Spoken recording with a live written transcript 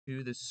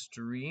to the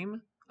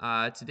stream.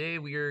 Today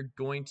we are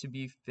going to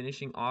be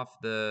finishing off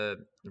the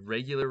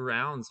regular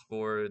rounds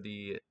for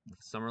the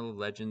Summer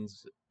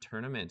Legends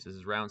tournament. This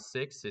is round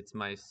 6. It's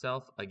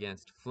myself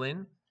against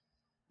Flynn.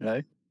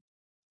 Hey.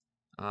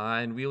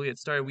 And we'll get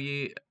started.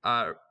 We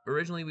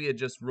originally we had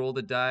just rolled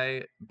a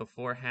die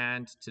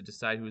beforehand to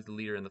decide who's the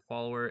leader and the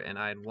follower, and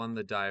I had won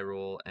the die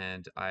roll,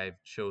 and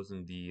I've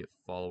chosen the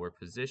follower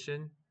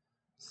position.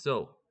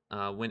 So,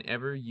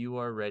 whenever you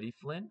are ready,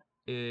 Flynn,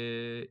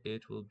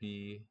 it will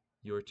be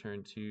your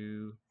turn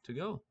to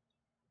go.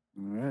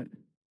 All right.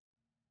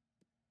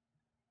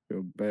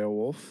 Go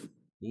Beowulf.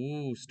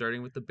 Ooh,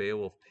 starting with the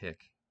Beowulf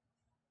pick.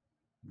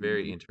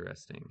 Very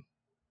interesting.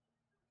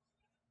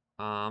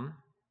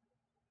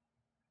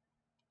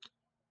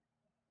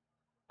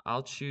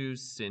 I'll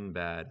choose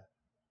Sinbad.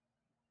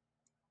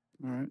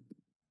 All right.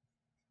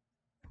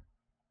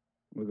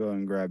 We'll go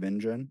and grab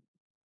InGen.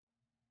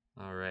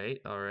 All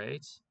right, all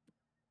right.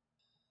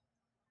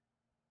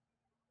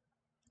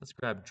 Let's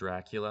grab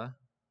Dracula.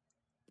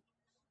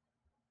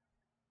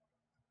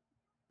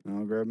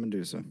 I'll grab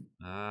Medusa.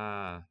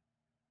 Ah.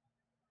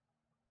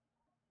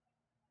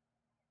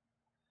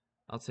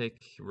 I'll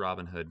take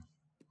Robin Hood.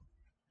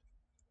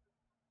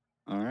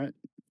 All right.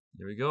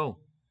 There we go.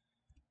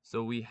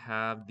 So we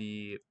have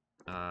the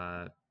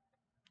our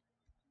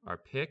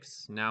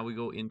picks. Now we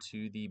go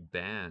into the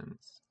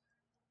bands.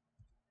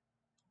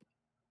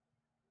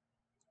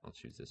 I'll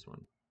choose this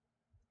one.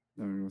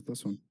 Then we go with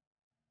this one.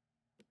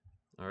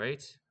 All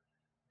right.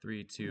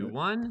 3, 2,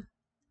 1.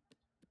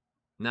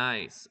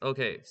 Nice.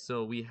 Okay,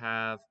 so we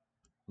have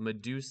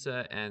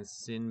Medusa and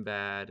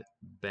Sinbad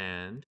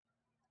band.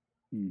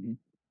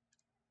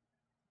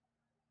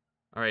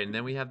 All right, and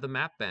then we have the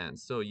map band.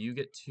 So you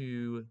get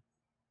to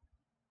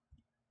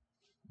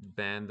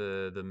ban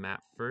the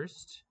map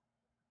first,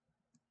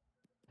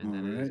 and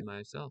then it is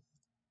myself.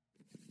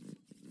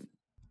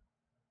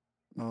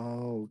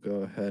 I'll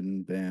go ahead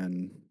and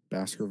ban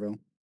Baskerville.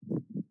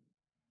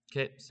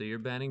 Okay, so you're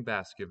banning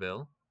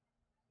Baskerville.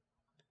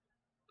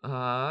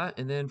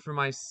 And then for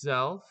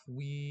myself,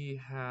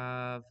 we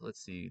have,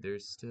 let's see, you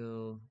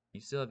still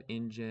have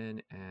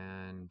InGen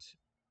and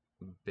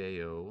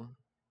Bayo.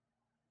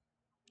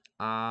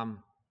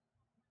 I'm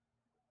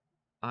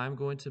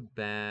going to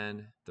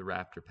ban the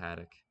Raptor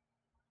Paddock.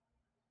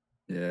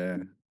 Yeah.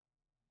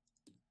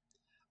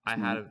 I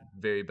had a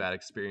very bad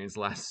experience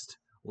last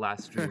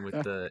stream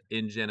with the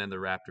InGen and the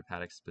Raptor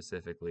Paddock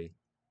specifically.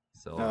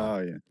 So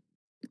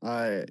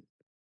I've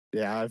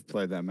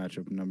played that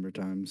matchup a number of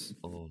times.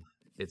 Oh,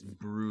 it's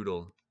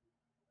brutal.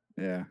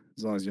 Yeah,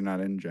 as long as you're not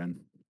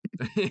InGen.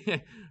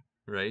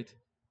 Right?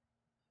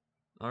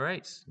 All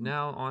right,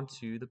 now on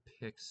to the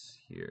picks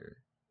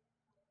here.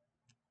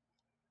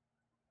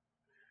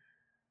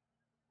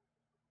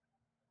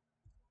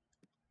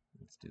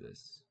 Let's do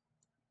this.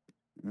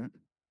 All right.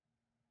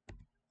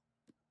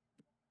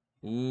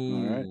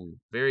 Ooh,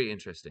 very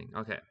interesting.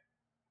 Okay.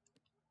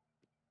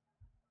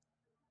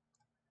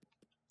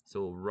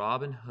 So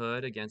Robin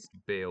Hood against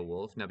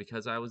Beowulf. Now,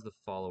 because I was the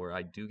follower,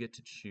 I do get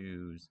to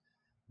choose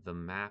the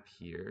map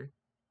here.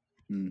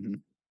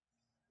 It's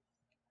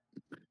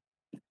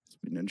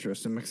been an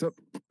interesting mix-up.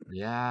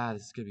 Yeah,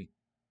 this is gonna be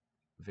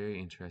very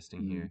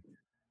interesting here.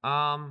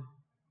 Let's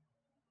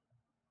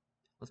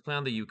play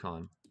on the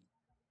Yukon.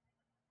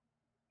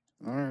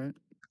 All right.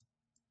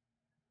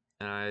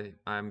 And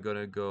I'm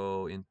gonna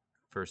go in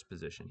first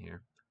position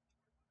here.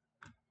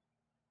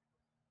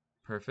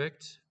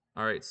 Perfect.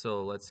 All right,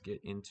 so let's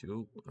get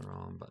into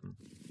wrong button.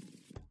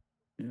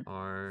 Yeah.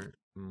 Our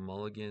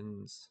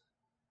mulligans.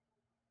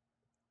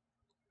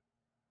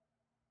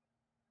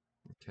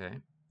 Okay.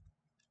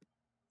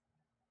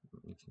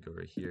 You can go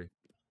right here.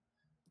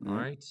 All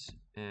right,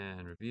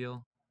 and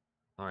reveal.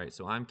 All right,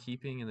 so I'm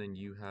keeping, and then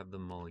you have the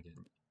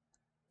mulligan.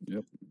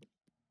 Yep.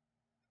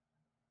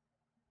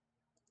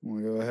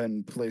 We'll go ahead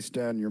and place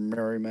down your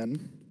merry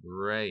men.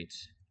 Right.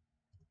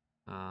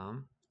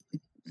 So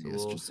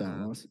we'll just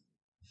outlaws.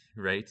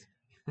 Right.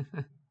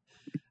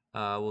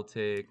 We'll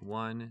take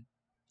 1,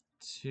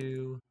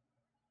 2,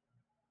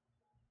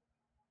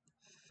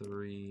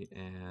 3,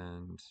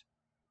 and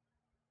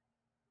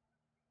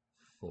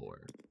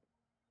 4.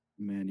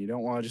 Man, you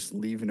don't want to just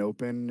leave an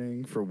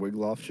opening for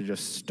Wigloff to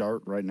just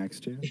start right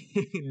next to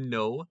you?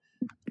 No.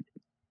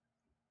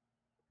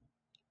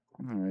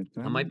 All right,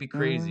 then. I might be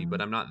crazy,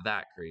 but I'm not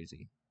that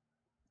crazy.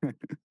 All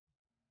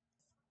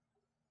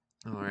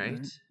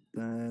right.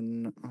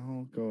 Then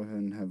I'll go ahead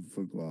and have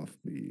Wigloff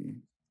be.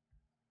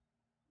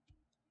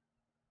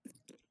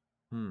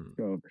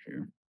 Go over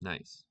here.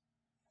 Nice.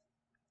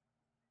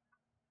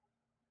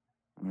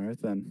 All right,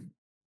 then.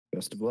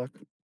 Best of luck.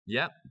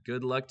 Yep.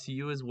 Good luck to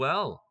you as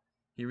well.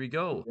 Here we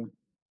go.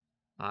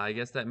 I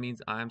guess that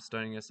means I'm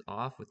starting us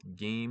off with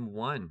game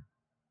 1.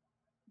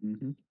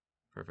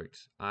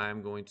 Perfect.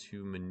 I'm going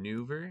to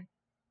maneuver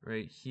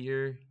right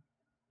here.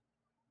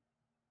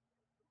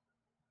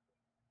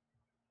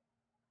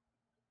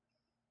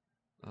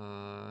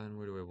 And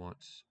where do I want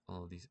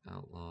all of these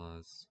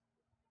outlaws?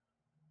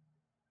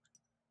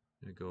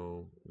 I'm going to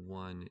go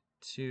 1,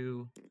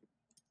 2.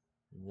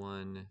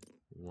 1,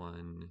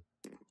 1,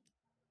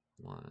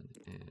 1,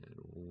 and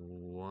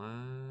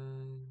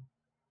 1.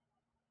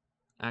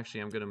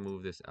 Actually, I'm going to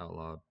move this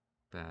outlaw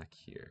back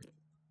here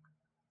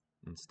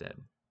instead.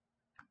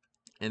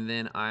 And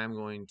then I'm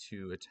going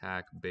to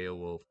attack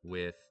Beowulf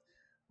with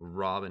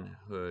Robin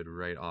Hood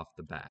right off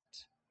the bat.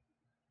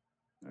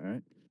 All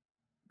right.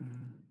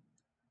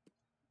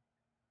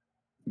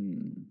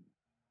 Hmm.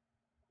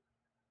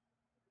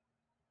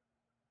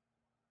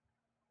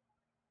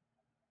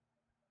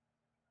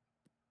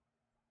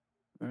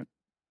 All right.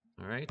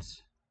 All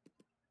right.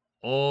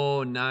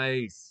 Oh,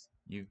 nice.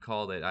 You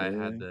called it.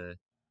 Yeah.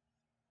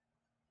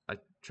 I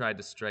tried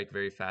to strike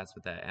very fast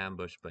with that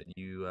ambush, but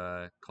you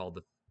called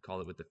it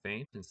with the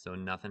feint, and so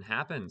nothing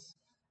happens.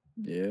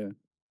 Yeah.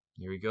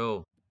 Here we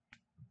go.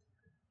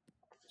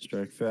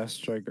 Strike fast,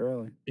 strike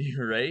early.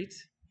 Right?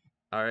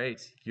 All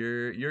right.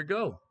 Your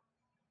go.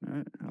 All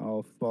right.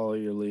 I'll follow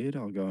your lead.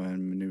 I'll go ahead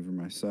and maneuver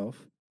myself.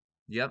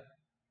 Yep.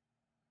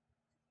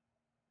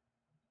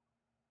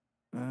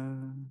 Go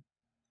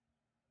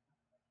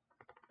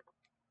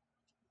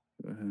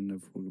ahead and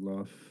have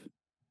Wiglaf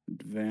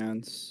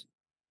advance.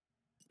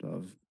 I'll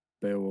have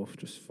Beowulf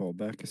just fall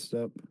back a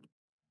step.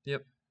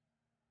 Yep.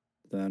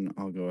 Then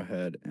I'll go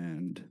ahead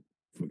and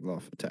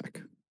Wiglaf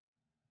attack.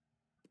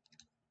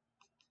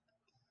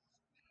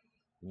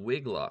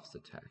 Wiglof's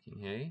attacking,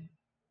 hey?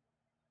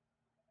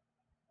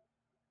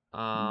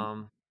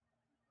 Um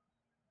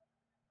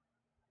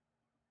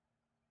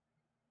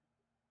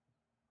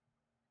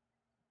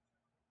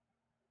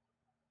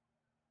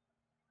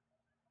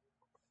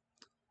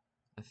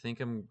I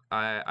think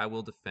I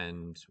will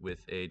defend with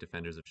a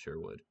Defenders of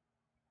Sherwood.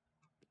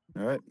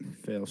 All right.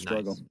 Fail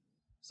struggle. Nice.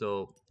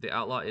 So the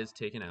outlaw is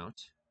taken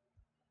out.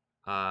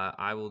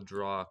 I will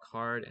draw a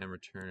card and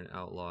return an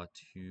outlaw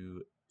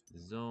to the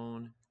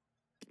zone,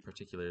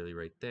 particularly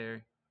right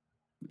there.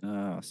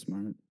 Ah,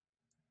 smart.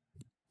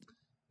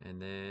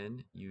 And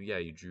then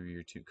you drew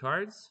your 2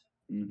 cards.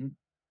 Mm-hmm.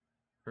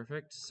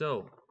 Perfect.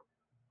 So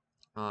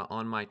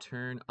on my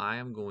turn, I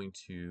am going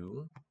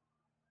to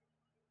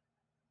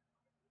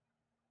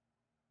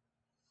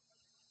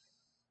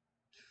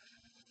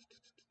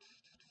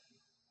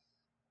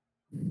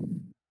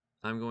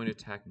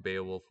attack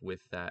Beowulf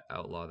with that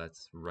outlaw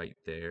that's right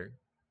there.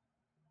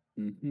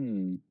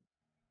 Mm-hmm.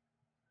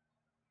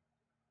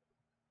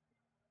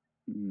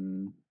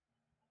 Mm.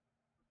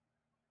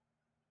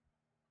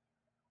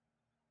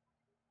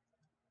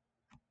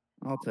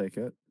 I'll take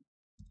it.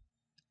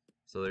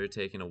 So they're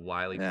taking a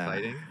wily Yeah.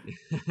 fighting.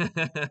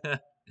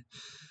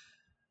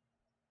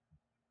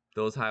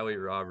 Those highway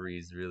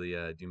robberies really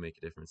do make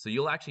a difference. So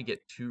you'll actually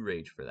get 2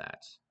 rage for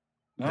that.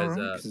 All Because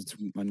right, because it's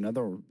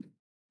another.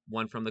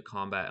 one from the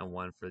combat and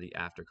one for the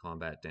after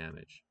combat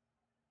damage.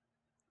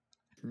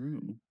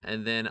 True.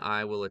 And then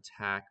I will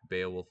attack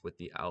Beowulf with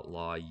the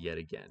outlaw yet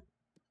again.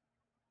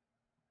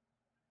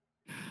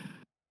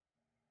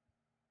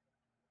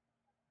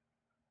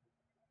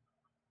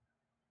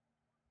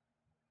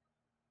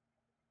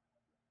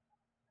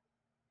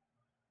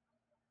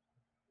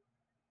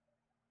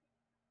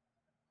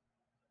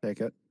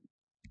 Take it.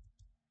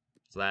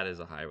 So that is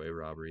a highway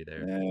robbery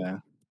there. Yeah.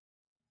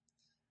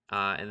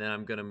 And then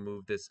I'm going to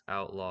move this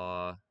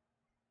outlaw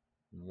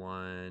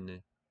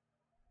 1.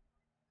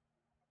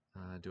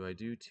 Do I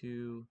do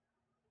 2?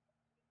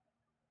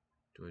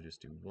 Do I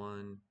just do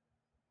 1?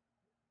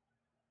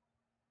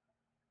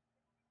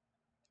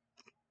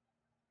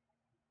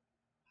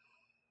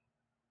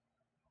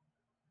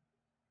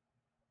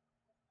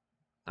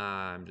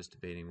 I'm just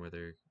debating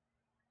whether,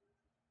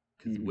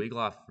 because Mm-hmm.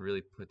 Wiglaf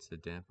really puts a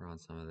damper on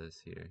some of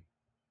this here.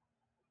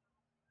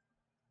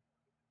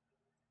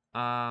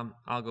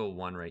 I'll go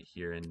 1 right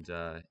here, and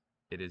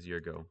it is your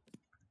go.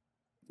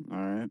 All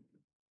right.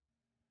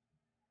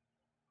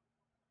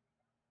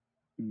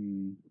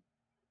 Mm.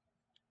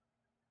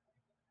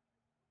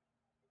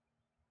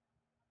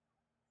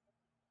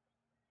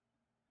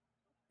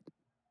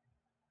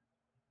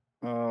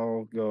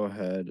 I'll go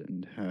ahead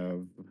and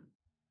have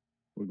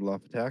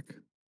Wiglaf attack.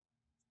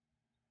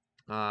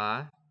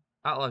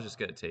 Outlaw's just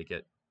gonna take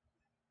it.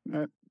 All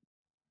right.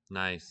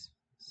 Nice.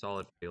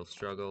 Solid fail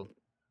struggle.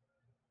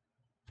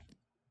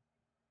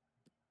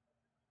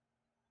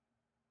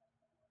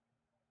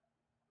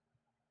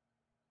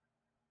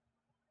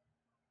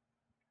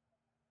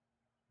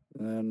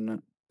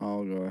 Then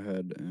I'll go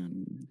ahead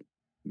and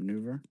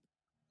maneuver.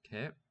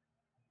 Okay.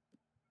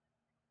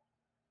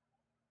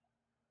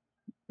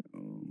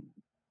 Oh,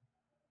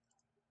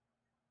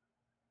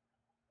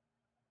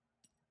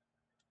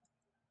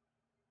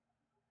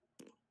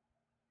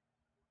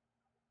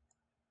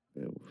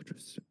 Beowulf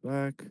just sit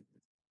back.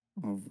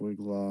 I'll have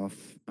Wiglaf.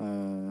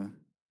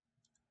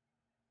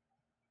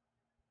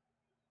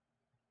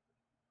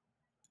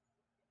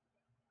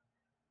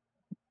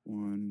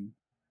 One.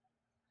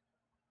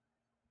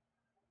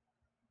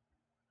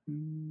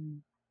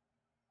 Mm,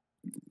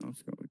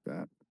 let's go like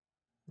that.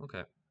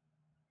 Okay.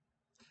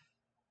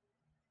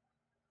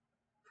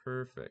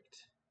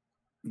 Perfect.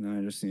 And then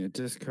I just need a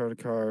discard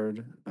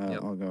card.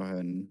 Yep. I'll go ahead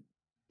and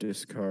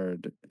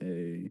discard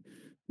a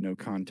No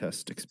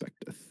contest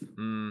expecteth.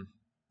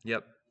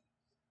 Yep.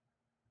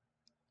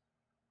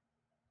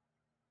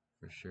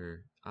 For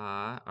sure.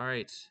 All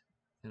right.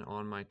 And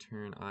on my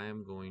turn, I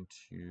am going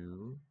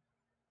to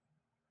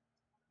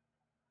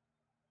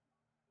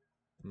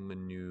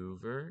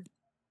maneuver.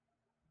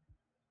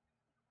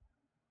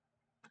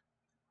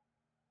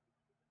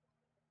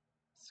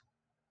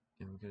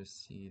 And we're going to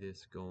see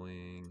this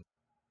going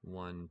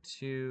 1,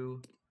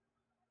 2,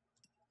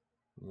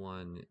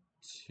 1,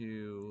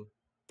 2,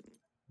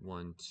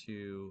 1,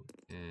 2,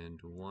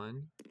 and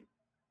 1.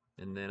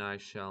 And then I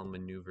shall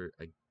maneuver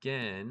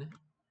again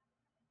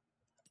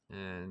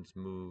and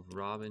move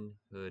Robin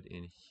Hood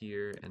in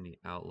here and the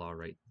Outlaw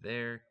right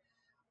there.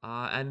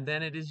 And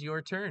then it is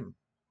your turn.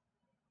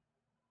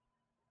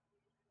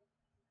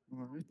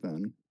 All right,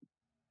 then.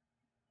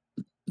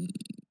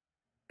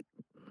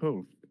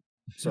 Oh,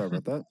 sorry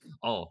about that.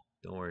 Oh,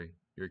 don't worry.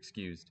 You're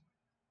excused.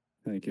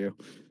 Thank you.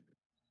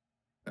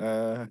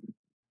 All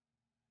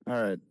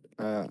right.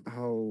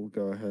 I'll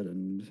go ahead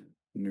and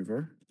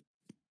maneuver.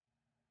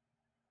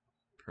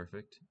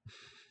 Perfect.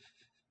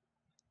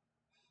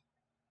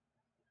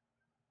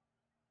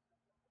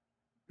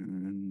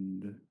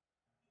 And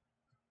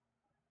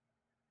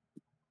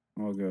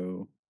I'll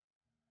go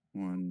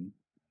 1,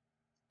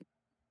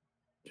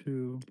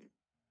 2.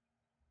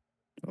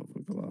 I'll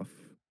wiggle off.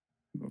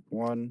 Move up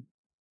 1.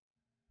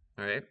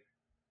 All right.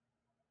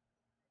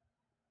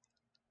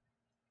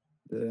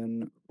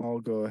 Then I'll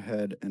go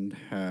ahead and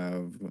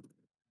have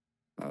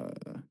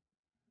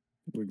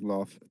wiggle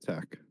off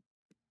attack.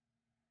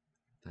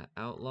 That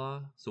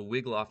Outlaw. So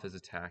Wiggloff is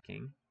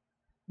attacking.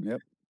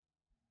 Yep.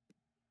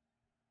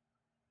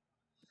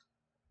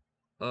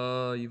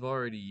 You've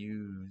already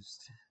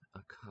used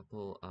a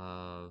couple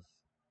of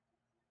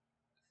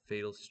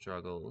fatal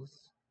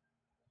struggles.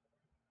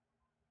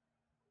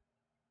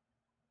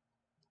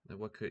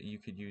 What could you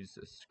could use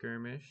a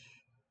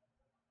skirmish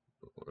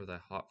or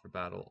that hot for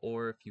battle,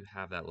 or if you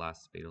have that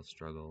last fatal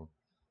struggle.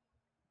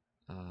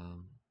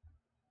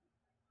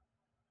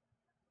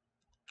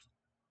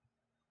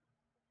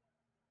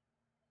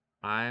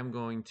 I'm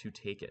going to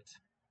take it.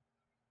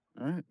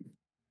 All right.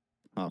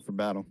 Hot for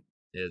battle.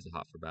 It is a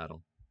hot for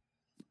battle.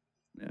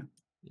 Yeah.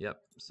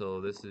 Yep.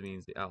 So this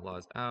means the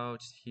outlaw's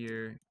out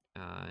here,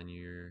 and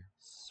you're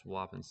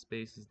swapping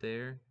spaces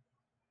there.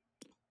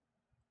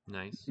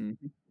 Nice.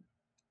 Mm-hmm.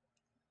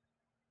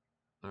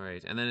 All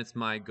right, and then it's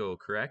my go,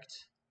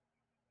 correct?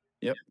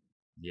 Yep.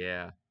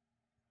 Yeah.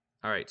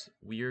 All right,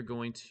 we are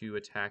going to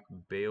attack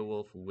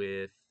Beowulf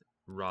with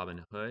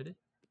Robin Hood.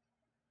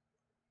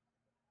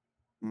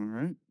 All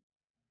right.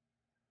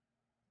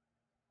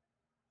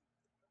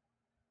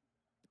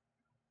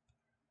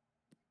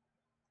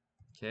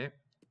 Okay.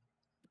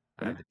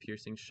 I Okay. have the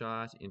piercing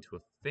shot into a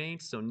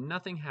feint, so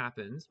nothing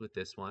happens with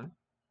this one.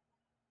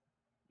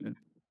 Yeah.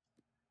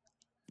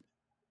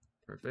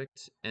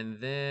 Perfect. And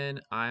then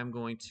I'm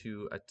going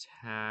to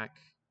attack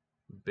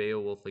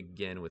Beowulf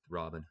again with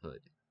Robin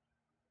Hood.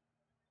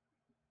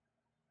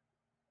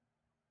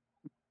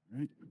 All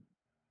right.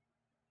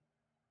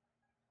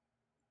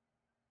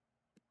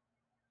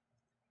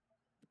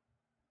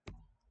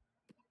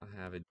 I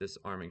have a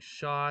disarming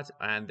shot,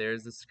 and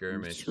there's the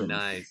skirmish. Skirmish.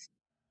 Nice.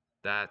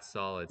 That's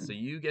solid. Yeah. So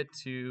you get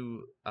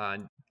to,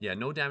 yeah,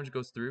 no damage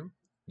goes through.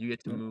 You get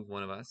to Yep. move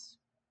one of us.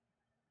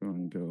 Go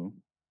and go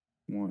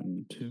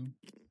 1, 2.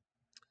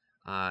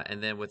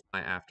 And then with my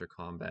after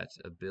combat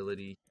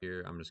ability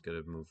here, I'm just going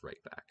to move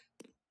right back.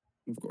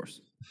 Of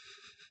course.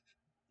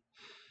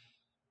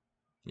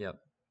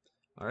 Yep.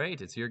 All right,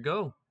 it's your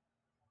go.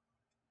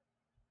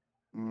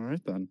 All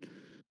right, then.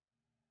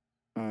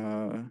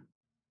 I'll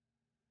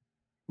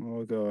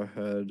go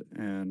ahead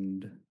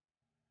and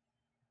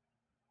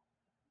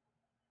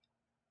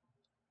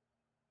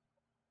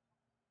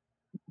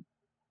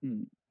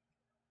hmm.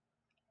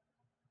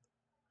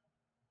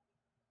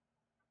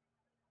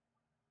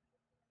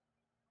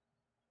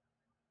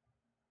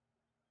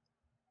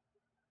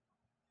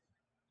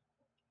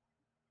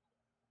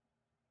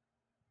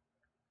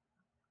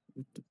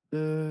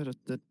 Let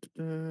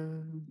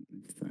me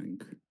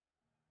think.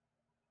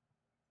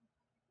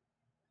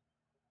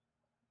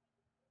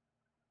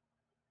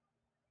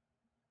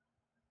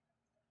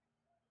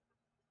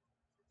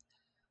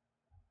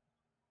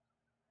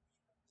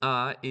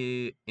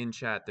 In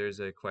chat, there's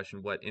a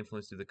question: what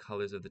influence do the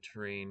colors of the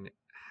terrain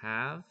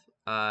have?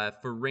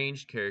 For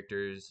ranged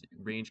characters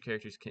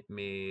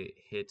may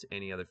hit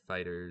any other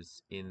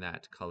fighters in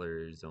that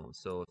color zone.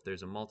 So if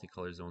there's a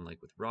multicolor zone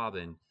like with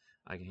Robin,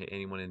 I can hit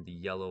anyone in the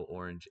yellow,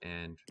 orange,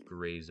 and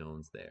gray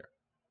zones there.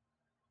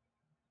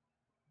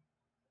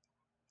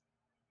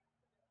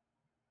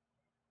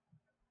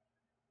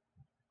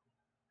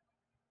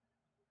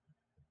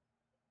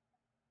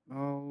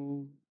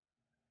 Oh,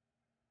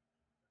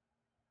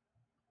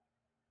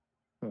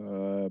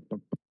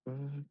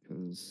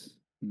 because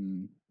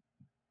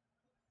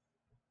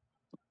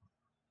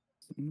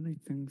so many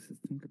things to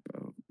think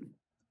about.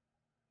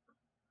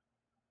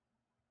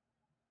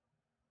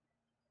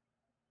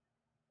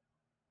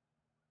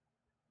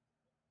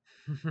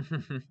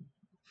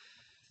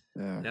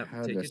 Yep,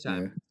 Had take your this time.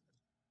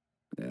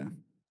 new. Yeah.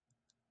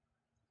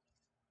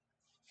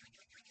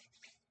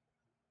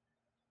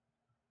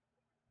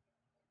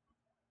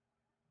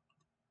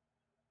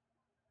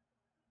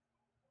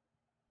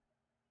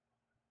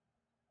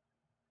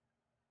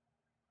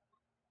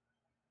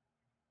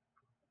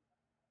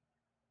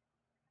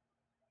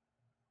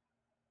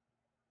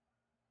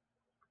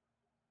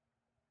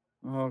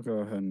 I'll go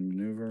ahead and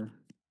maneuver.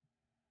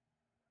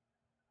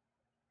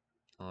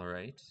 All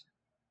right.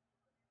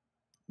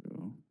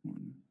 Go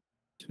 1,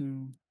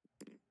 2.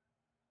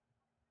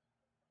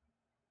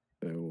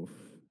 Beowulf.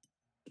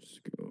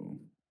 Just go.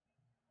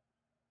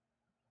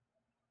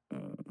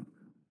 Uh,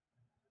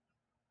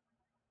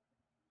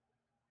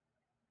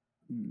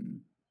 hmm.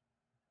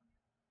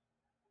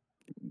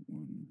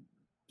 1,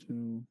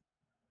 2.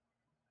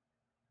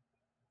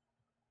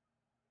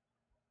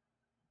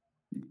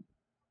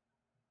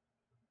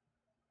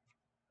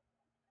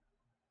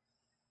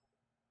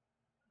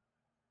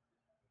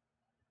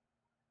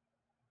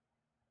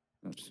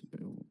 That's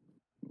Beowulf.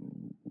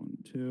 1,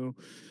 2.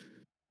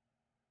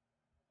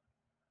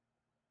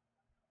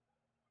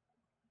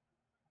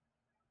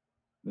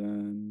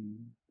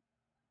 Then.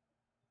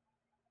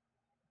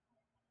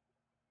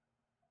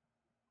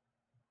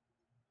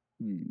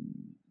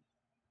 Hmm.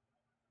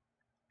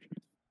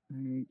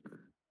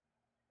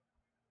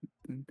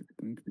 Think,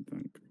 think.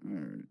 All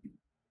right.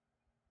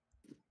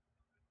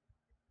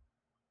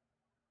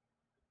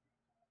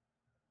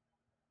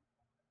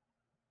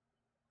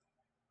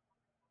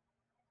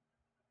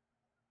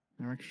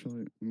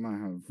 Actually, I might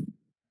have.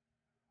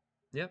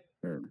 Yep.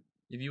 There.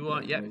 If you Yeah.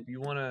 want, yep. If you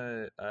want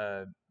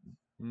to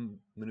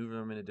maneuver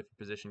them in a different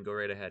position, go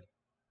right ahead.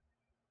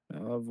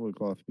 I'll have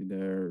Wiglaf be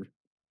there.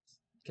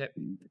 Okay.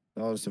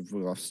 I'll just have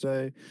Wiglaf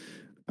stay.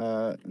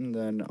 And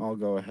then I'll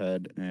go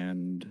ahead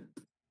and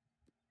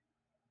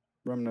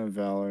Remnant of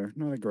Valor.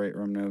 Not a great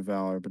Remnant of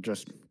Valor, but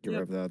just get rid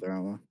Yep. of the other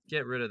ally.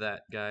 Get rid of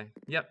that guy.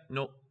 Yep.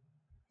 Nope.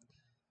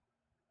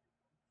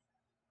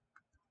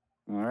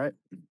 All right.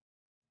 Here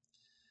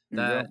you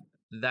That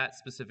go. that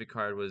specific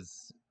card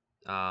was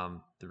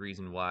the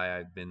reason why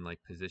I've been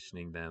like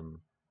positioning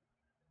them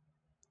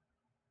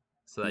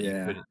so that you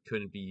Yeah.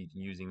 couldn't be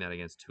using that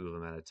against two of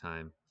them at a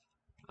time.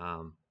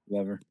 Um,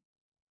 Lever.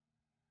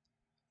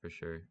 for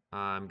sure.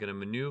 I'm gonna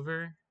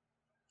maneuver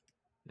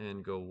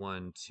and go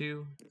 1,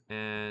 2,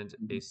 and a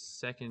Mhm.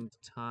 second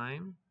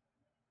time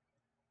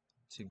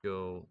to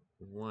go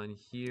 1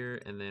 here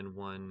and then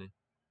 1,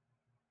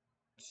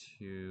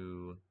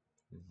 2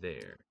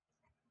 there.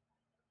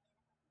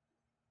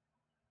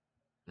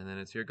 And then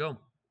it's your go.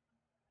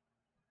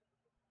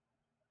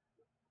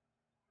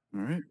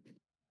 All right.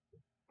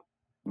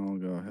 I'll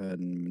go ahead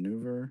and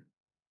maneuver.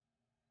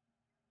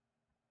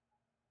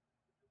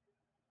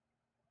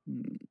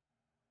 Hmm.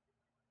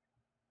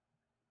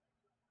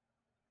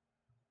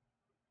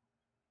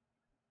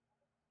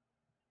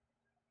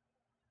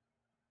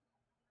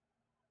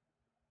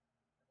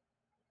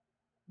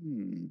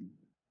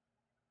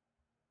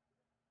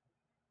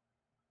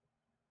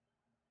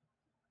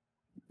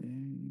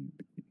 Hmm.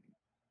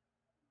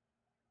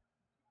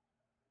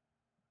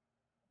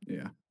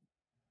 Yeah.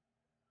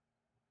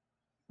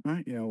 All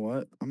right. You know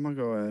what? I'm gonna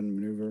go ahead and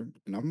maneuver,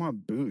 and I'm gonna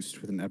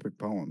boost with an epic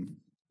poem.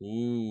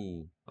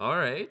 Ooh. All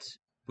right.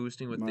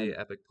 Boosting with My the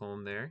epic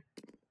poem there.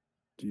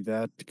 do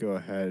that to go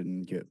ahead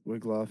and get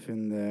Wiglaf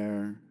in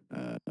there.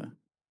 I'll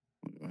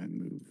go ahead and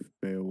move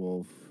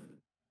Beowulf.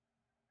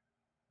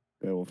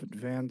 Beowulf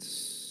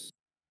advance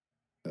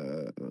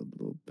a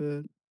little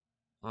bit.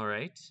 All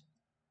right.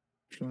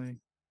 Actually,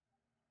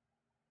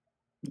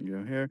 you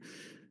go here.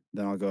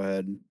 Then I'll go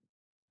ahead.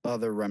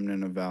 Other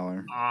Remnant of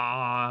Valor.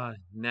 Ah,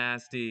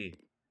 nasty.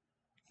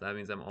 So that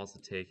means I'm also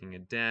taking a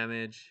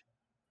damage.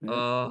 Yep.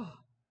 Oh,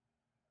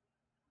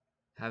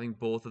 having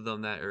both of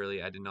them that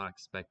early, I did not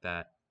expect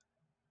that.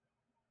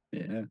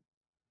 Yeah.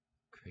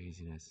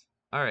 Craziness.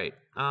 All right.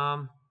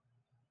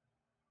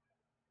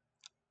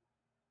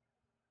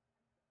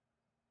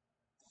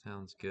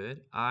 Sounds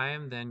good. I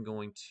am then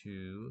going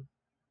to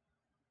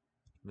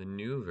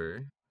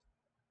maneuver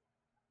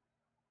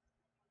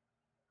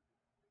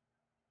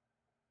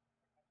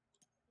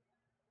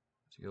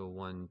to go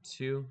 1,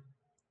 2,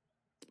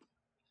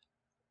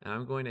 and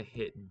I'm going to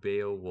hit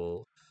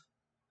Beowulf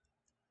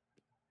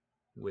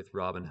with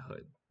Robin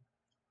Hood.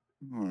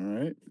 All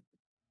right.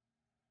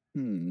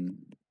 Hmm.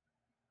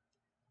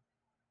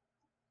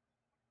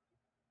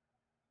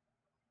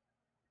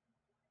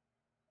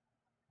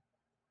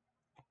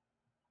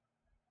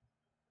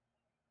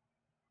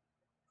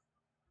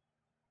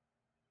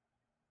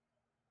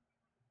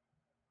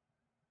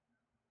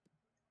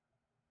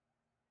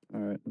 All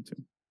right. Let's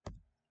see.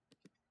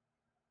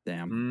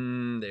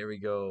 Damn. There we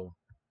go.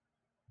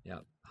 Yeah,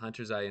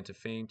 Hunter's Eye into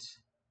Feint.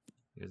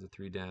 Here's a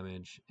 3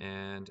 damage,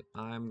 and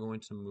I'm going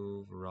to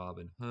move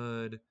Robin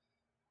Hood.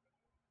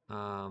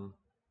 Um,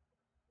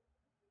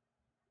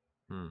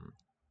 hmm.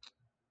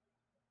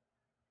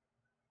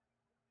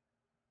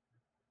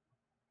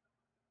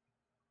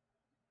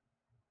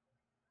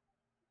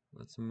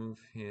 Let's move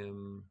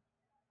him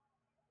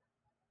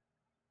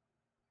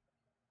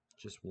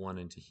Just one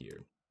into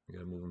here. We're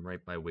gonna move him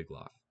right by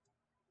Wiggloff.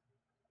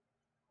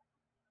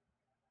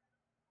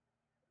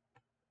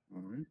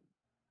 All right.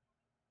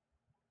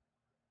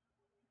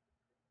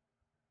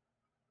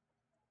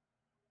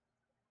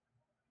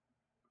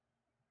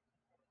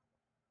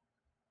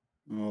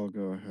 I'll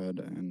go ahead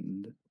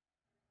and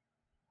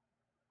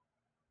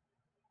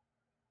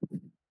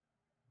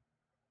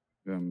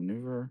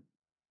maneuver.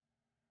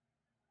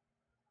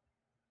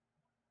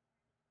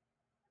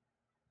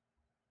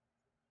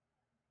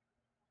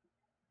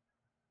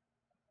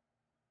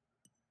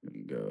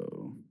 And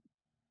go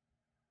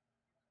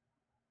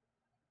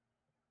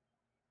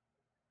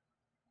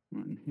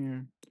one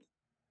here.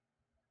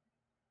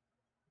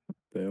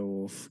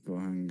 Beowulf, go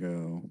ahead and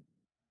go.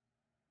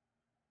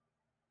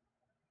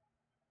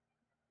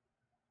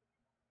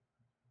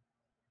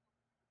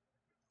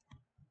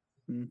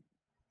 No,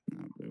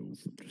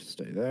 Beowulf will just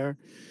stay there.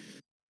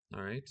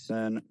 All right.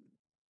 Then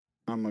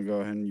I'm gonna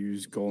go ahead and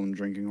use Golden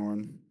Drinking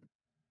Horn.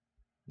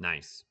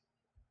 Nice.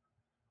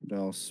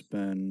 I'll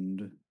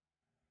spend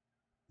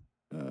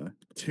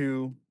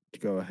 2 to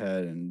go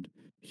ahead and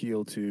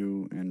heal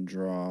 2 and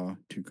draw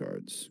 2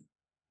 cards.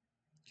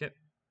 Okay.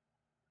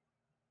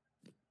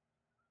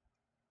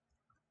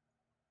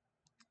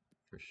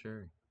 For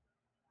sure.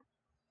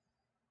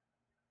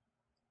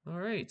 All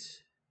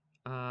right.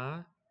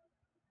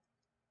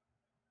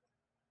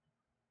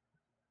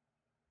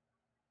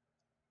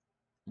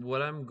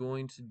 What I'm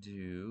going to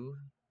do,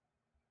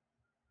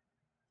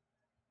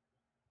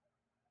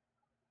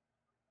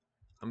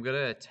 I'm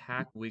gonna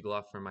attack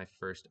Wiggloff for my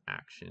first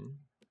action.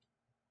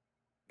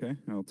 Okay,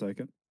 I'll take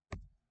it.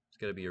 It's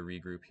gonna be a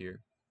regroup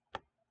here.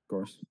 Of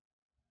course.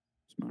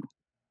 Smart.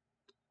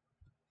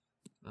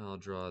 I'll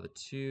draw the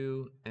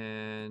 2,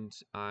 and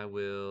I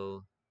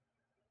will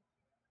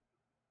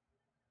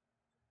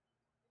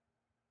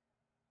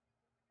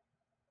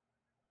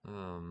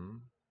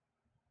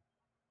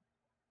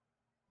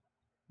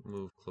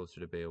move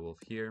closer to Beowulf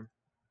here.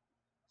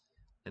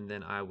 And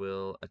then I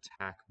will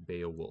attack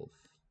Beowulf.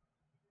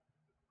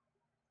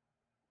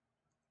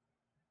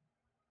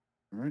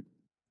 All right.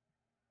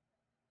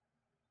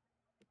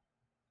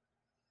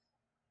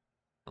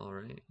 All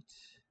right.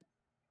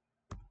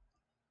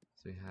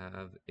 So we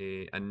have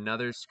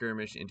another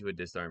skirmish into a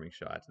disarming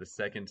shot. The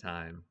second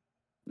time.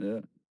 Yeah.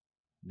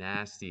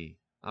 Nasty.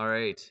 All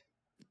right.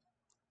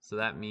 So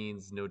that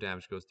means no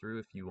damage goes through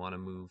if you want to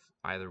move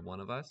either one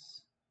of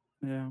us.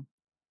 Yeah.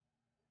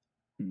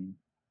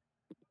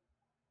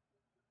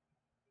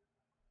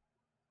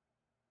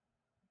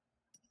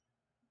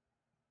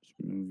 Just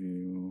move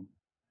you.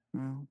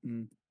 Well,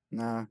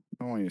 nah,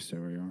 I want you to stay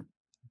where you are.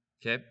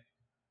 Okay.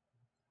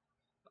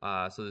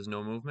 So there's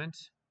no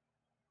movement.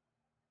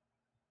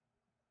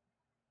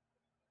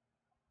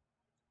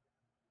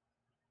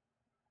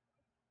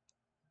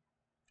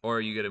 Or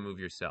are you going to move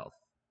yourself?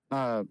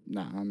 Nah,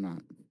 I'm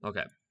not.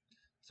 Okay.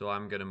 So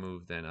I'm going to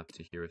move then up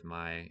to here with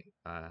my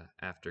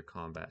after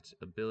combat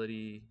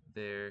ability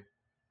there.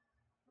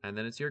 And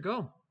then it's your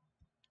go.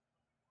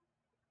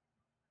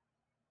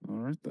 All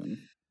right, then.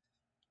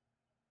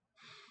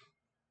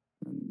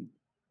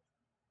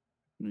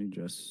 Let me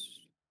just.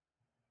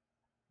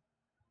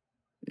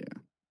 Yeah.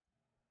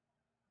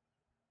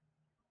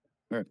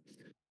 All right.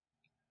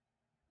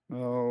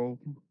 I'll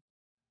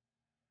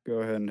go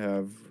ahead and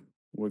have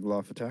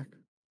Wiggloff attack.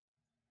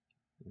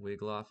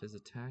 Wiggloff is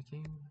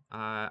attacking.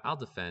 I'll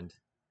defend.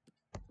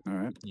 All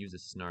right. Use a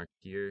snark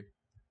here.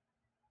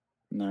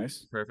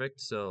 Nice. Perfect.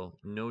 So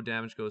no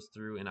damage goes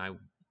through, and I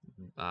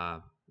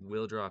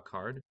will draw a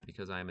card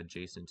because I'm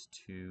adjacent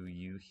to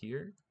you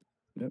here.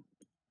 Yep.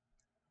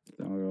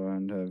 Then I'll go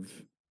ahead and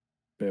have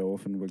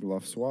Beowulf and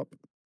Wiggloff swap.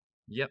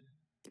 Yep.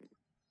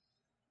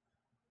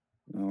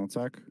 I'll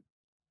attack.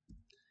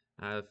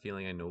 I have a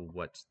feeling I know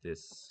what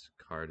this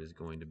card is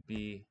going to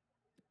be.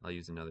 I'll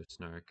use another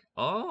snark.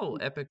 Oh,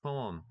 epic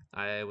poem.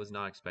 I was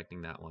not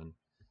expecting that one.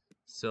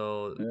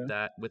 So Yeah.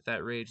 that with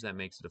that rage, that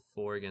makes it a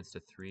 4 against a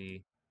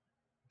 3.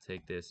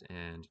 Take this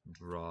and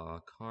draw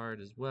a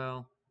card as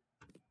well.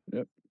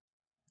 Yep.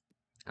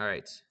 All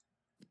right.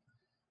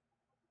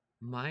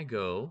 My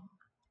go.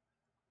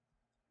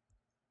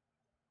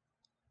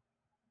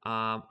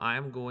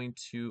 I'm going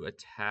to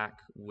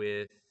attack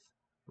with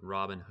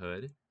Robin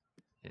Hood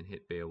and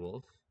hit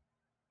Beowulf.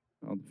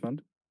 I'll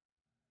defend.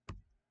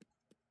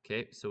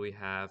 Okay, so we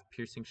have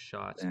piercing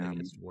shot Damn.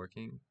 against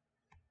working.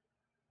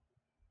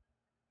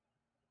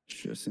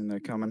 Just seen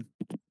that coming.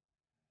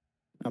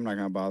 I'm not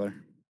gonna bother.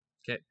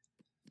 Okay,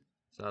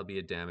 so that'll be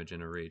a damage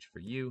and a rage for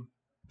you.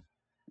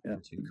 Yeah.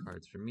 And 2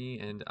 cards for me,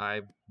 and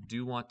I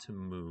do want to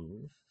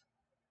move.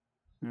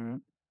 All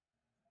right.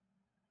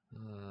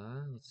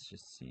 Let's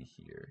just see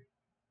here.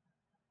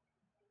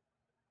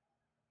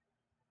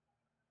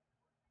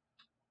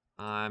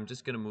 I'm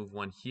just gonna move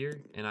one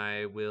here, and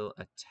I will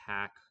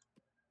attack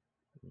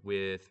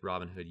with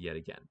Robin Hood yet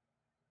again.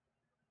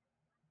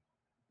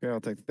 Okay, I'll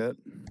take that.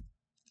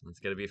 It's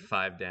gonna be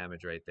 5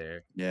 damage right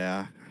there.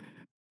 Yeah.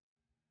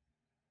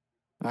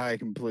 I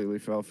completely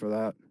fell for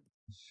that.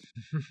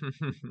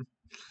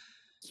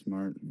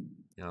 Smart.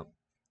 Yep.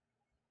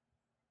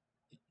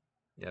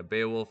 Yeah,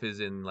 Beowulf is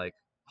in like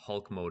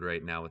Hulk mode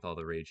right now with all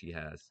the rage he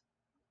has.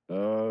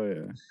 Oh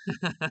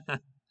yeah.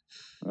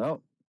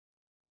 Well,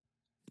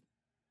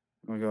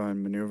 I'll go ahead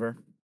and maneuver.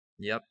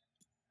 Yep.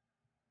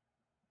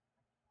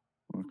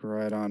 Walk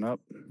right on up.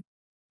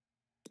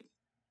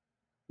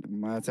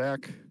 My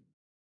attack.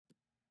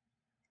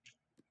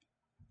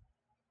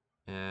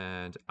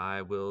 And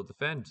I will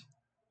defend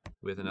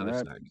with All another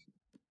right. stack.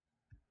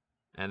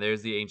 And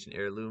there's the ancient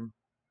heirloom.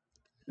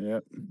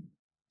 Yep.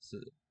 So,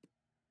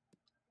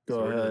 Go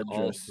so we're doing ahead,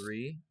 all just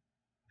three.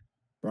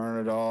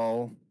 burn it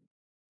all.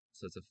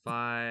 So it's a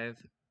 5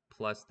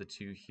 plus the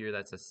 2 here.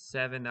 That's a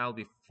 7. That'll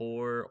be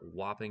 4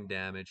 whopping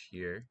damage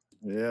here.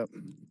 Yep.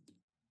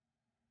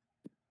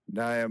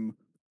 I am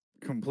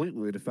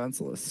completely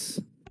defenseless.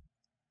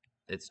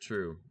 It's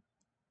true.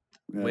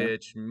 Yeah.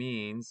 Which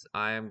means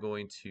I am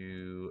going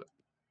to,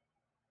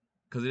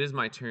 because it is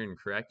my turn,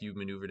 correct? You've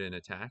maneuvered and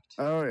attacked.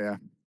 Oh yeah.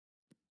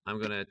 I'm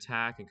going to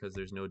attack, and because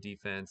there's no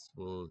defense,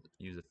 we'll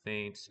use a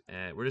feint.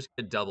 And we're just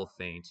going to double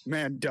feint.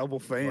 Man, double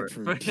For, feint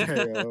for for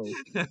KO.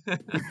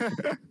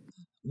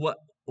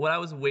 what I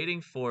was waiting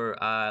for,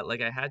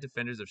 like I had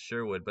Defenders of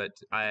Sherwood, but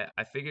I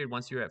figured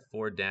once you're at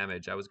 4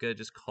 damage, I was gonna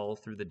just call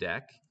through the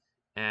deck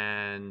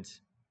and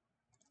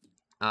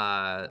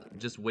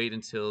just wait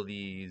until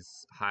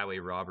these highway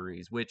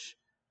robberies, which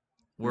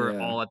were Yeah.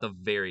 all at the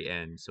very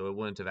end, so it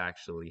wouldn't have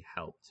actually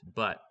helped.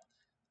 But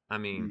I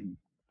mean, Mhm.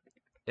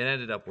 it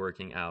ended up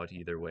working out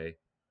either way.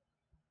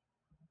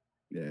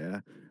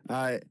 Yeah.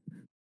 I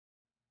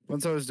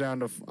once I was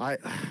down to I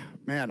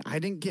man, I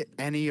didn't get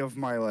any of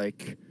my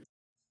like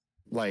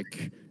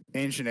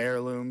ancient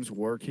heirlooms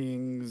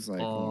workings.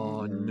 Like,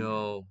 Oh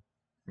no.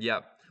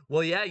 Yep.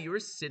 Well, yeah, you were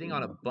sitting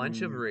on a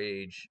bunch of um,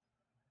 rage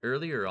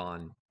earlier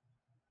on.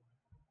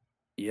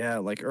 yeah,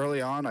 like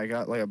early on, I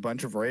got like a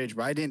bunch of rage,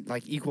 but I didn't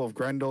like equal of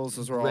Grendels.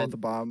 Those were all at Gren the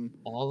bottom.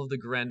 All of the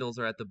Grendels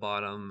are at the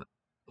bottom.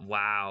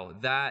 Wow,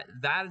 that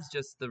is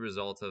just the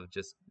result of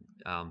just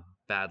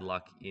bad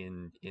luck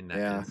in that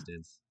Yeah.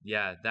 instance.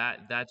 Yeah,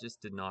 that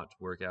just did not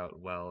work out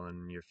well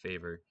in your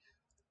favor.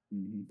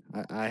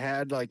 I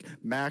had like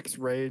max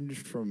rage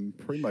from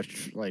pretty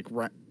much like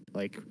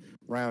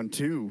round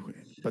two,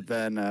 but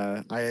then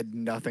I had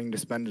nothing to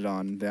spend it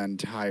on the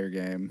entire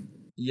game.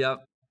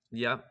 Yep,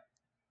 yep.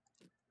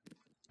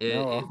 Oh It it,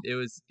 well. it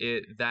was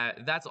it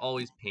that that's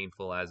always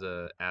painful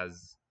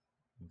as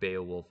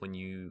Beowulf when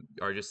you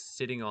are just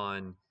sitting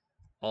on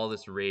all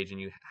this rage and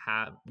you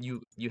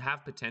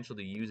have potential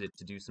to use it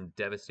to do some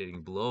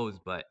devastating blows,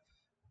 but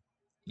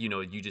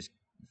you just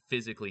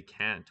physically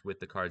can't with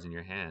the cards in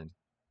your hand.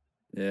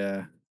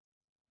 Yeah.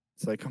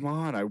 It's like, come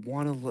on, I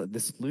want to let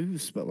this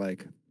loose, but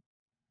like,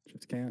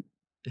 just can't.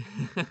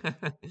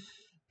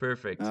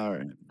 Perfect. All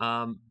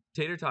right.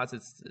 Tater Tots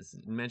it's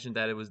mentioned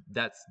that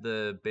that's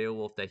the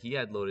Beowulf that he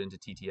had loaded into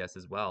TTS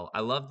as well.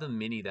 I love the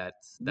mini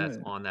that's Yeah.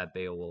 on that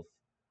Beowulf.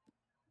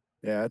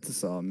 Yeah, it's a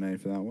solid main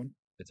for that one.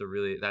 It's a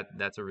really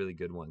that's a really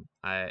good one.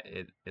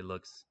 It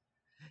looks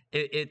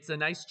it's a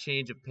nice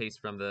change of pace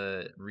from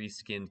the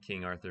reskinned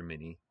King Arthur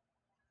mini.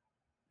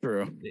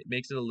 True. It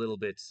makes it a little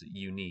bit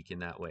unique in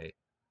that way.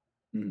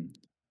 Mm.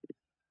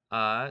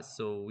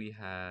 So we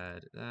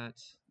had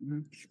that.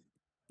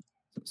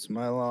 It's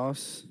my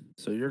loss.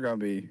 So you're gonna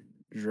be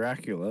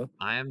Dracula.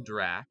 I am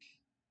Drac.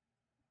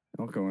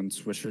 I'll go and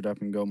switch it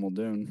up and go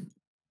Muldoon.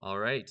 All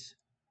right.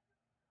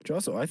 Which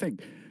also, I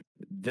think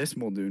this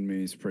Muldoon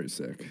mini is pretty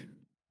sick.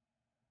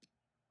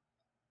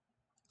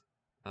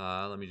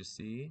 Let me just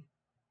see.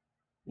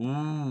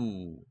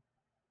 Ooh.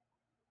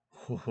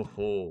 Ho, ho,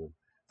 ho.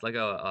 It's like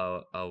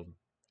a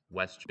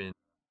Western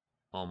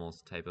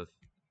almost type of,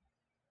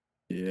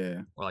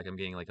 Yeah. or like I'm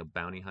getting like a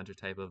bounty hunter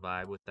type of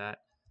vibe with that.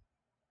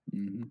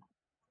 Hmm.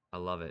 I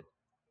love it.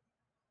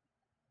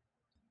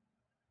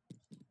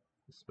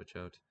 Switch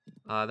out.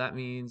 That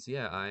means,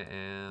 yeah, I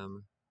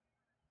am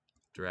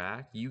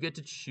Drac. You get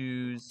to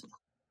choose.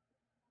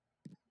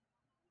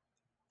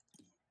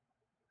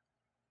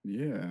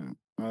 Yeah.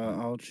 Uh,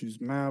 I'll choose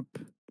map.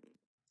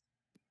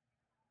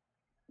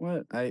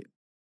 What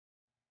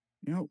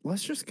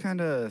let's just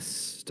kind of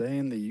stay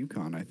in the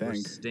Yukon. I we're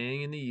think.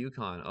 staying in the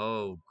Yukon.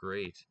 Oh,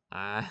 great.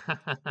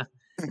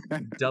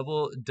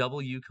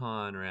 Double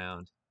Yukon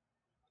round.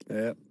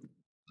 Yep.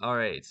 All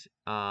right.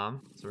 So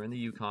we're in the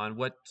Yukon.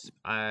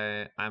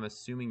 I'm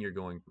assuming you're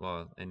going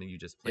well, and you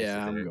just placed it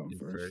Yeah, I'm there going in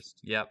first. first.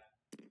 Yep.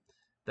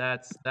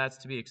 That's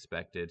to be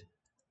expected.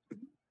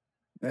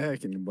 Hey,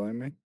 can you blame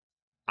me?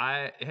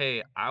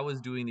 I was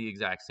doing the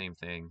exact same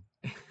thing.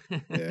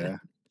 Yeah.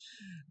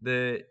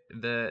 That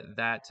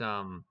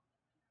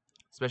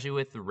especially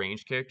with the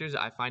ranged characters,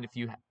 I find if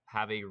you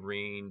have a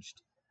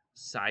ranged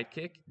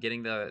sidekick,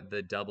 getting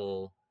the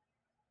double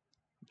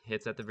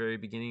hits at the very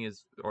beginning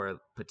is or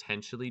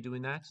potentially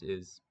doing that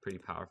is pretty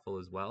powerful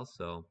as well.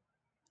 So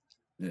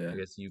Yeah. I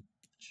guess you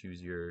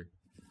choose your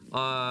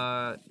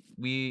uh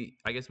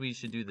I guess we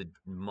should do the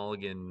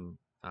mulligan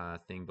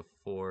thing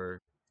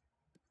before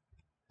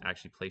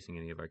actually placing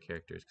any of our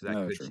characters because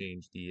that Oh, could true.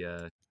 change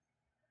the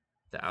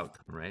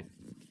outcome, right?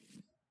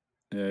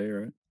 Yeah,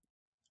 you're right.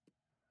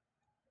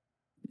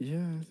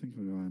 Yeah, I think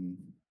we're going.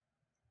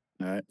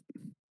 All right.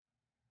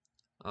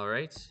 All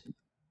right.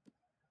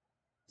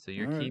 So All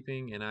you're right.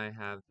 keeping, and I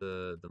have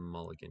the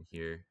mulligan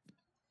here,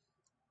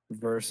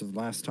 Reverse of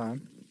last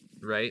time.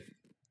 right?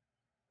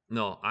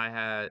 No,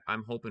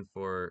 I'm hoping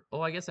for.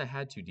 Oh, I guess I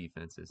had two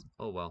defenses.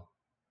 Oh well,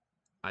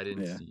 I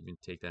didn't Yeah. even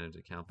take that into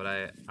account. But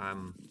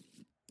I'm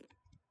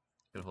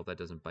gonna hope that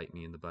doesn't bite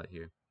me in the butt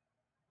here.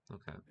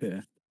 Okay.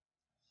 Yeah.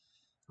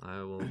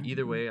 I will.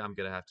 Either way, I'm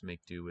gonna have to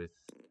make do with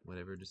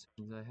whatever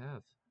decisions I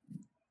have.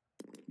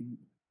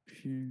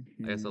 Here,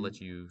 I guess I'll here.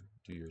 let you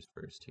do yours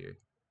first here.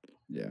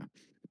 Yeah.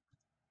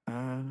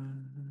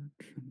 Trying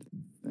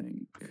to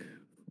think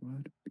what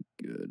would be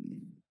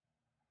good.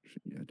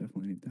 Yeah,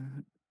 definitely need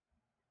that.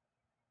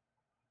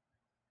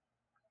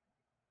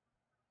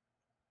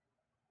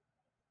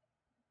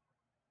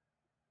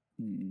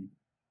 Hmm.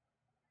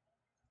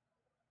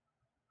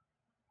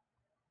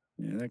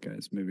 Yeah, that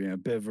guy's maybe a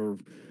bit of a,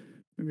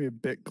 maybe a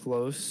bit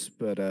close,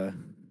 but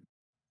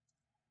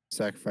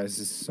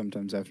sacrifices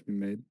sometimes have to be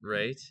made.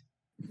 Right.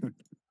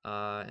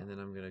 And then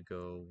I'm gonna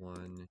go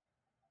 1,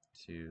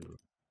 2,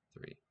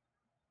 3,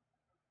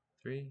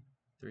 3,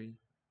 3.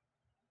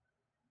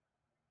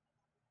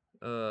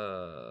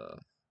 Uh,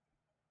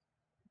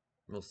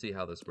 we'll see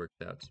how this works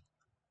out.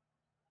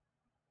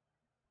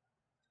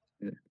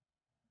 Yeah.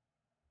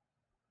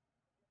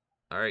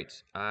 All right.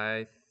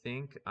 I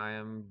think I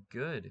am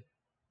good.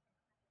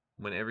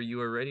 Whenever you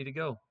are ready to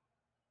go.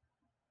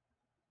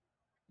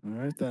 All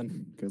right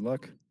then. Good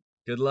luck.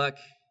 Good luck.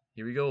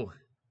 Here we go.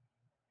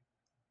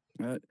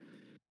 All right.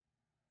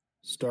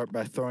 Start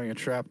by throwing a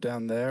trap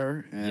down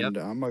there, Yep. and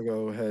I'm gonna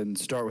go ahead and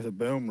start with a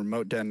boom.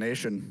 Remote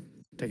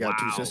detonation. Take out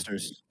two Wow.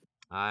 sisters.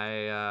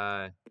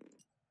 I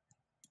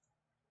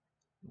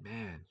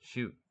man,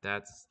 shoot.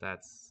 That's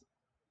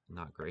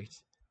not great.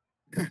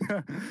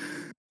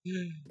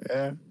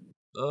 Yeah.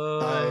 Uh,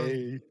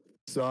 I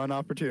saw an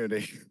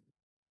opportunity.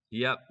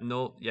 yep.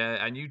 No,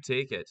 yeah, and you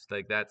take it.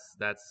 Like that's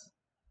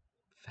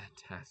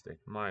fantastic.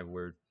 My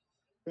word.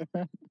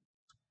 All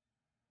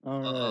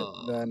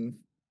right, Uh, then.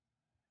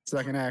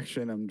 Second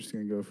action, I'm just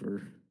gonna go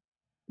for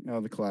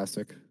the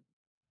classic.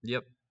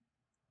 yep.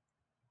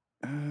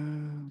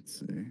 Let's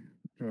see.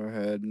 Go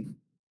ahead.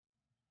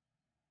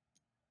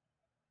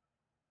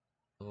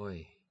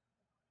 Boy.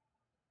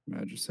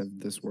 I just have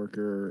this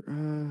worker.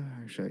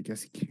 Actually, I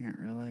guess he can't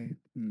really.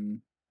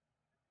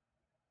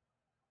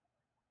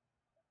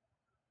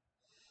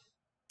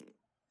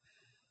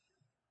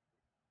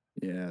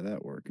 Yeah,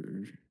 that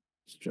worker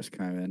is just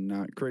kind of in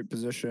not great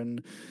position.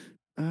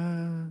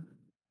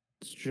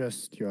 Let's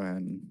just go ahead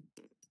and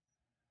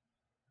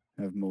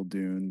have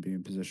Muldoon be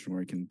in position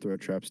where he can throw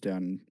traps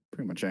down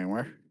pretty much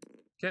anywhere.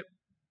 Okay.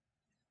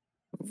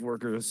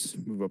 Workers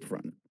move up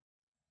front.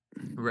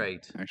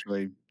 Right.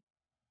 Actually,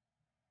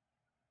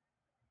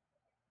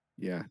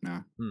 yeah,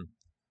 nah. Hmm.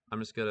 I'm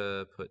just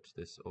gonna put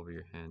this over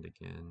your hand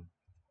again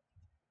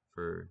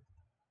for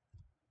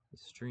the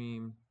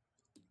stream.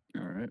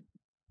 All right.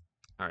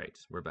 All right,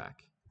 we're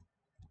back.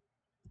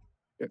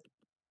 Yep.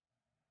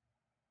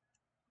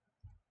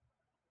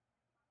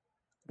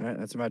 All right,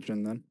 that's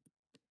Imagine then.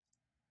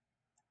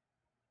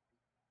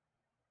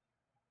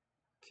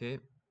 Okay.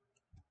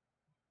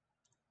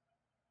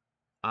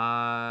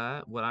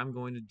 What I'm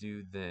going to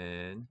do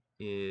then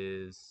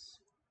is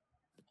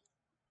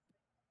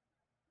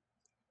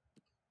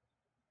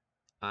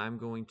I'm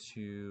going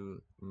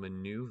to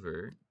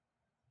maneuver.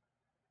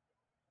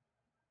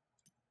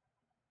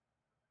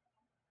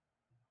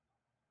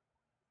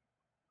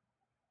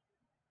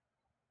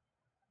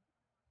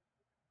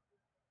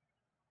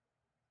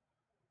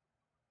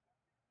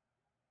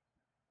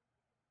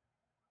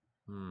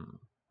 Hmm.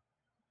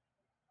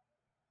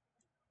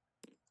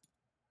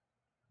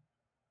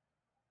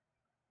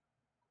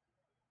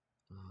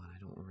 Oh, I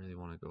don't really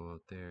want to go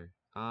out there.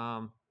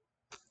 And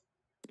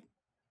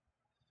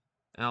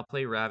I'll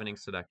play Ravening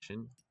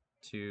Seduction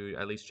to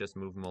at least just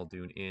move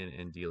Muldoon in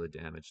and deal a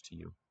damage to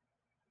you.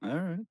 All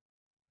right.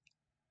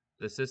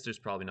 The sister's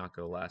probably not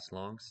gonna last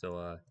long,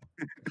 so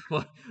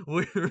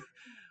we're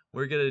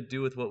we're gonna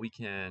do with what we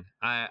can.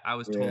 I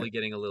was Yeah. totally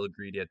getting a little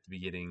greedy at the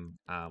beginning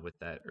with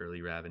that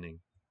early Ravening.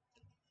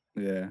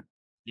 Yeah.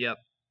 Yep.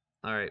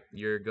 All right,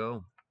 your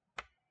go.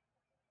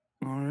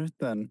 All right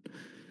then.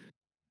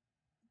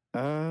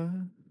 Uh,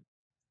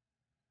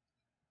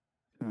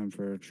 Time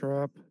for a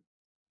trap.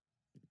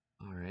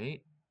 All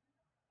right.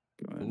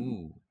 Go ahead and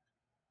Ooh,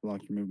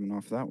 block your movement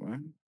off that way.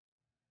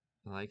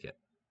 I like it.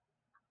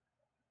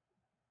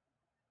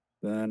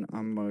 Then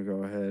I'm gonna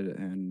go ahead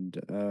and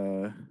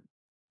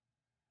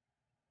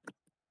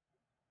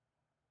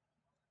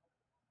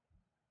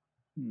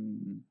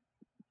hmm,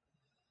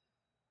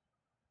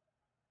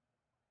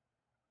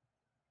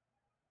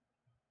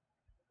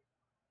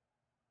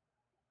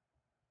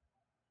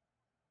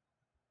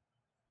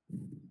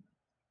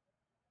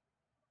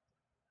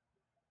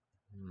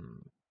 Hmm.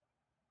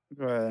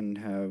 go ahead and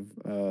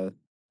have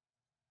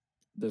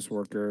this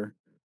worker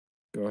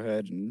go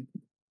ahead and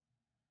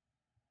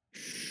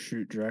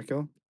shoot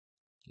Dracula.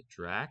 Get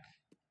Drac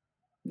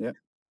Yep.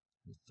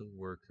 with the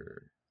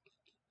worker.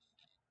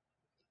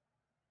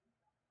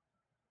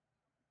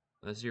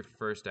 That's your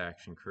first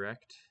action,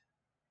 correct?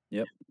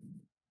 Yep.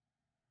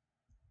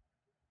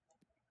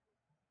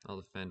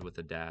 I'll defend with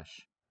a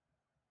dash.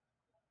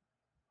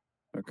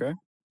 Okay.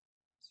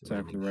 So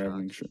Time for rending the shot.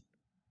 ravening shot.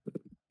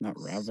 Not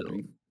So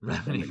ravening.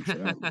 ravening. Ravening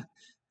shot.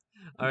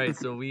 All right,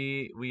 so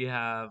we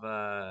have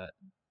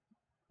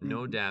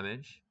no Mhm.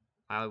 damage.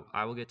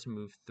 I will get to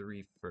move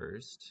 3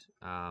 first,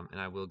 and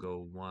I will go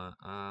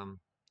one.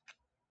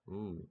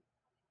 Ooh,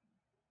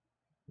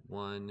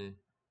 1,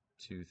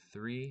 2,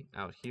 3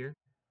 out here,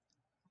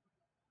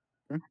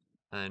 Okay.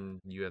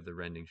 and you have the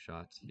rending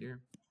shot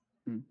here.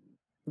 Mm.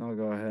 I'll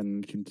go ahead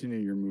and continue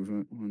your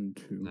movement. 1,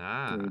 2, 3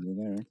 Ah, to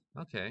there.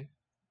 okay.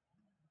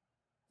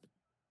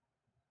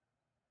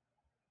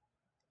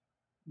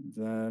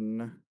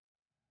 Then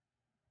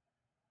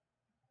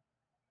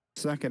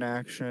second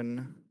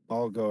action,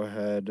 I'll go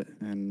ahead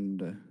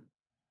and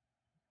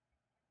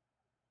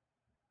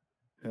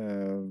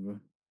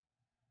have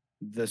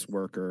this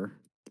worker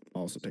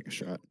also take a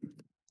shot.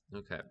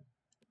 Okay.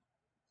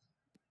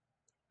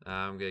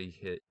 I'm gonna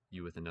hit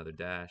you with another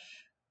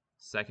dash.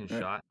 Second All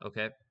right. shot.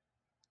 Okay.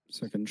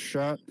 Second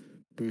shot,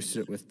 boost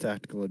it with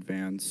tactical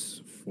advance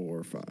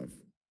for 5.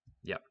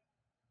 Yep.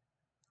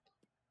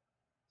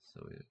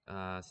 So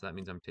so that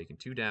means I'm taking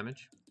 2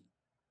 damage.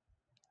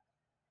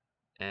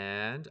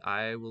 And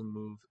I will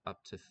move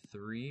up to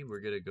 3. We're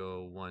gonna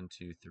go 1,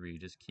 2, 3.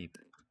 Just keep.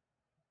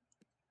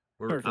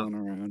 Circling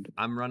around.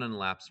 I'm running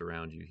laps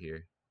around you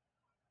here.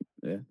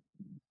 Yeah.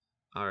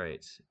 All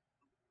right.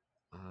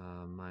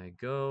 My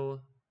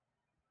go.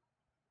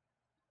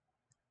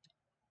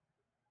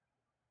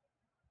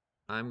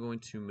 I'm going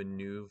to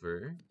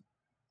maneuver.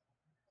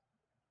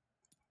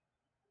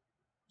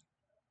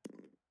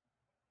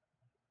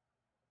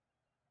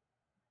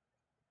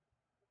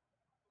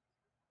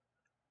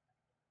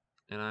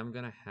 And I'm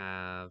gonna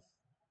have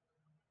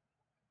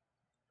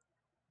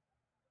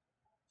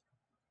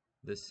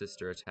this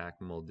sister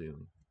attack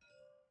Muldoon.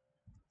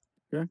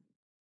 Okay.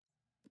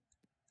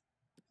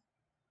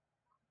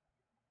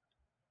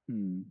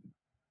 Hmm.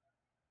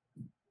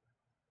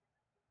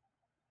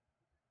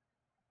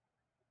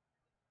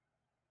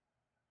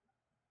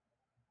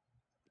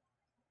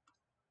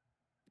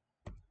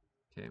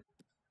 Okay.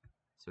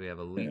 So we have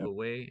a leap Yeah.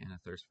 away and a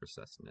thirst for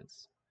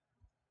sustenance.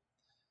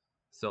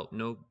 So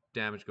no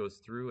damage goes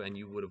through, and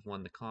you would have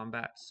won the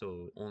combat.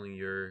 So only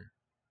your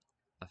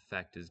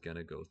effect is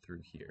gonna go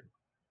through here.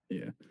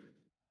 Yeah.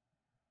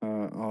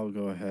 I'll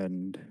go ahead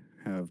and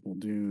have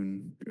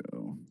Muldoon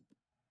go.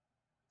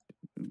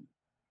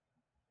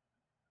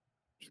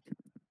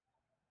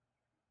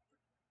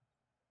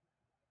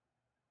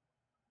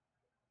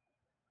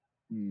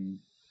 Hmm.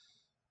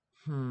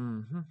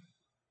 Hmm.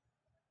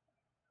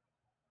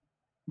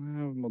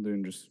 I'll have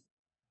Muldoon just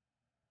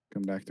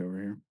come back to over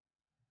here.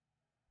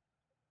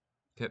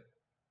 Okay.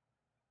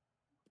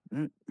 All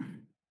right.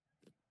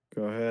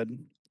 Go ahead.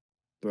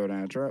 Throw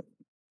down a trap.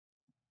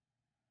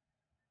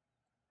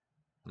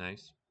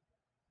 Nice.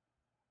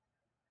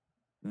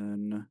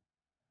 Then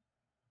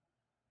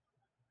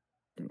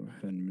go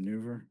ahead and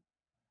maneuver.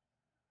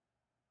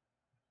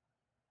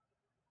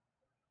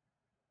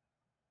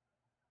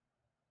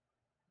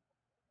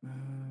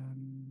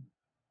 Um,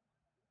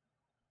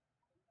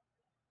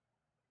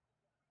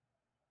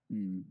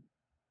 hmm.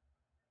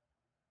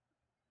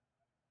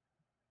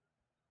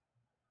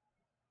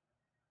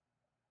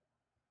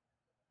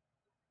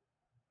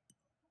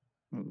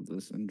 Oh,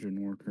 this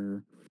engine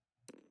worker.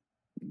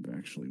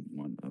 Actually,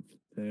 one up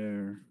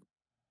there.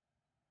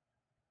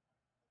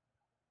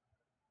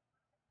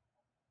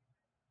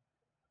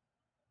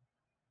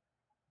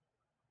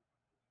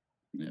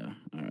 Yeah.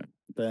 All right.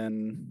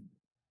 Then.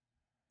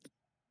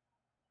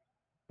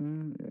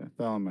 Yeah.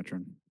 Fell on my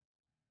turn.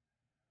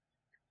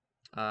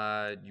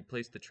 You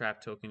placed the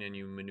trap token and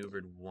you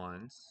maneuvered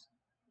once.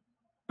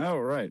 Oh,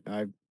 right.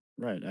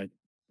 Right.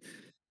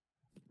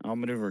 I'll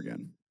maneuver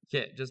again.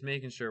 Yeah, just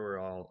making sure we're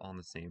all on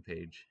the same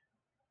page.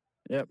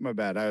 Yep, my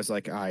bad. I was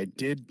like, I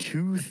did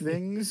 2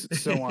 things,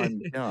 so I'm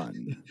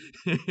done.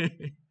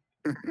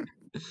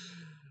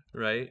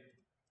 Right?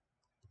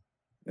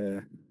 Yeah.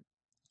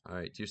 All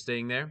right, you're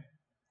staying there?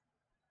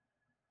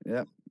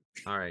 Yep.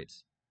 All right.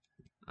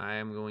 I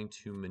am going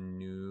to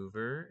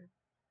maneuver.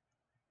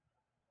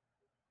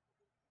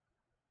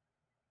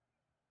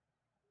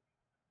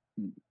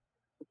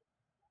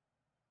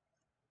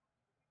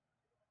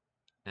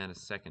 And a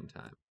second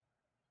time.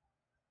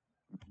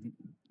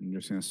 I'm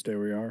just gonna stay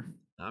where you are.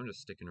 I'm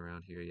just sticking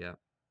around here, yeah.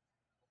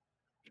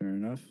 Fair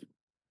enough.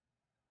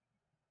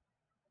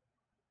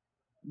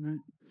 All right.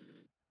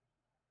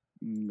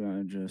 I'm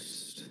gonna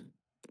just.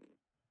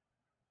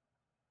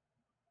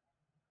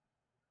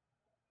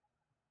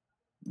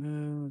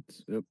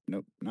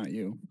 Nope, not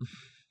you.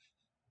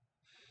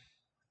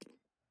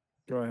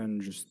 Go ahead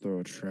and just throw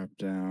a trap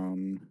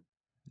down.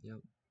 Yep.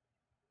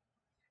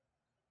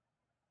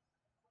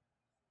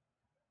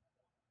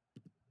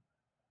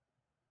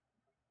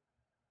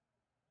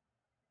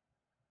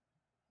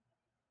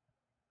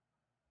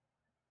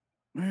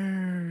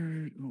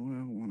 Where do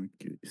I want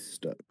to get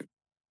stuck?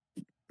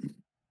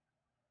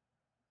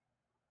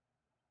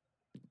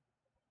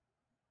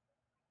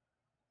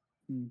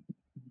 All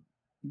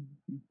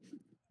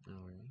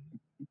right.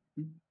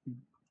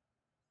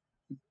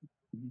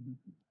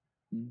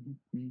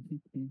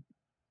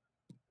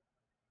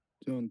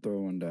 Don't throw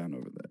one down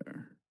over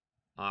there.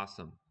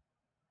 Awesome.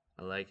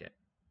 I like it.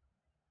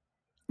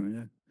 Oh,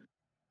 yeah.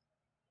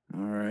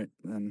 All right,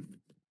 then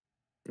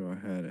go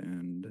ahead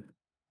and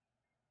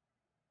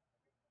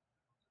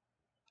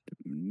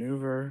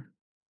maneuver.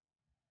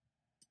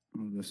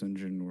 Oh, this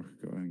engine,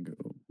 we're going to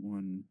go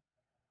 1,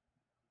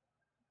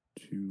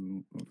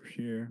 2 over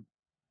here.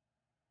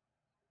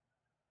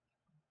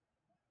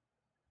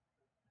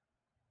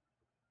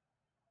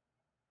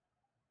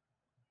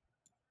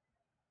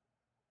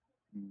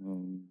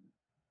 We'll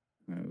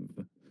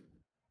have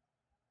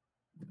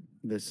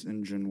this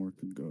engine work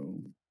go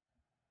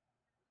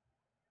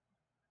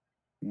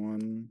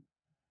 1,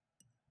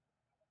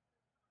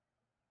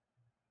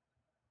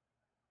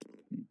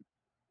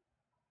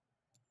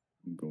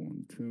 go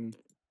 1, 2.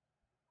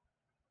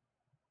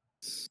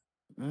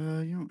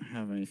 You don't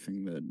have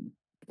anything that.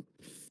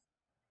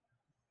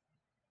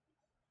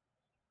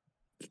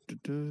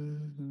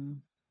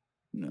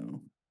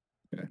 No.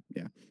 Okay,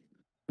 yeah.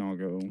 I'll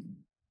go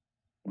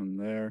 1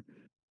 there.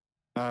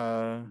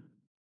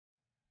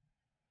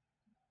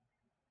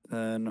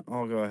 Then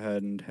I'll go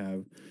ahead and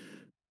have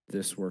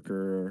this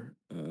worker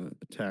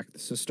attack the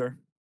sister.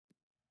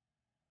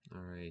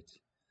 All right.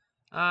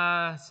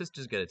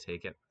 Sister's gonna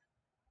take it.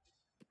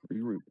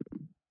 Regroup.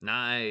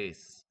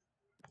 Nice.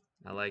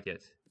 I like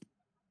it.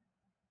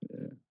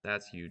 Yeah.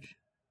 That's huge.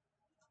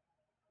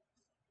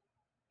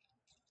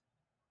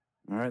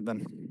 All right,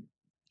 then.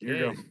 You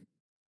go. Okay.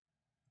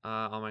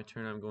 On my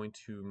turn, I'm going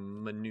to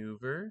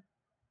maneuver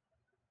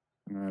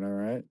All right, all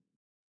right.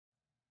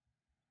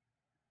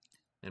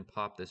 and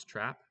pop this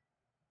trap.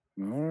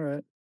 All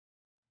right.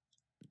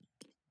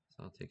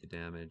 So I'll take a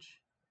damage,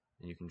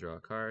 and you can draw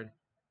a card.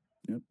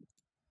 Yep.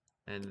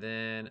 And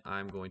then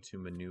I'm going to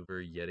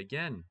maneuver yet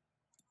again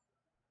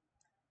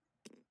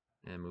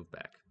and move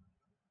back.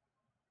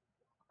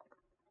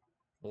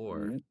 All Or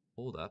right.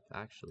 hold up,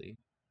 actually.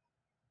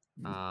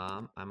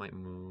 I might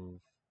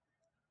move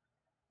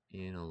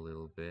in a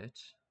little bit.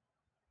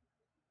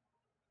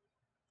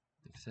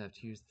 Except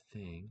here's the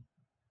thing.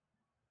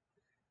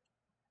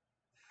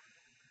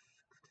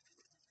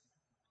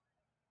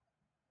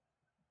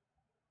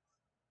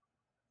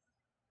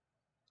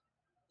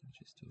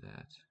 Just do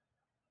that.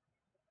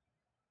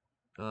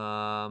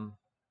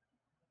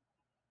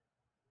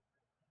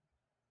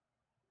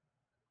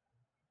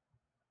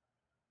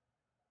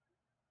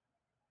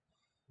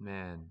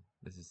 Man,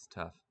 this is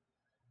tough.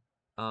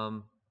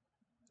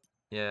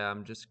 Yeah,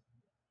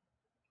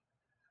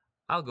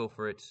 I'll go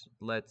for it.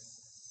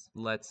 Let's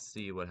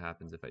see what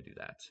happens if I do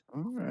that.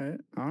 All right.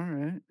 All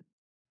right.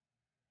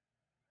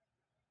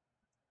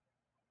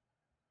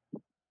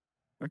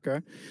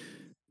 Okay.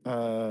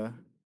 Uh,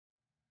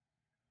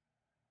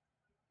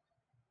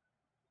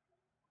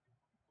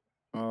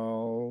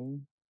 I'll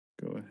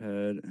go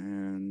ahead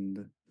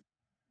and.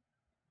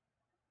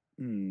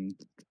 Hmm.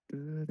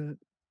 Da-da,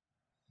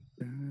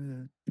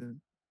 da-da,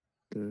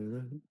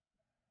 da-da.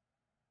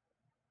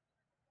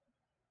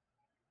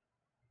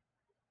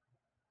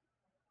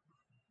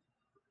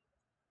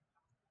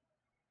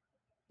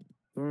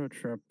 Throw a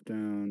trap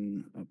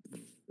down up.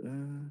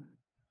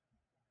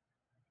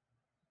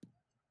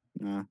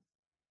 Nah.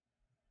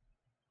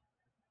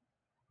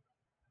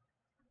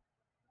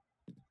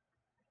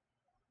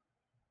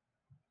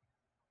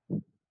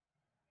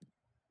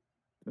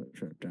 Throw a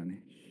trap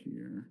down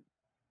here.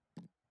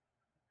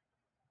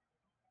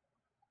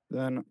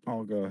 Then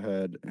I'll go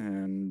ahead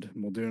and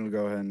Muldoon will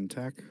go ahead and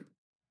attack.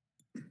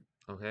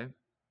 Okay.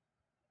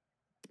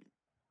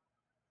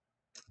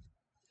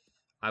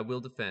 I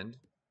will defend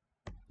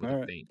with All a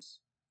right. feint.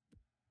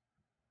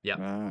 Yep.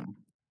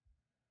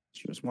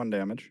 It's just 1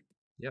 damage.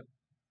 Yep.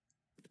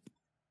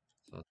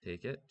 So I'll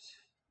take it.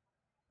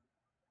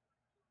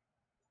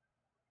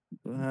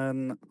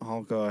 Then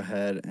I'll go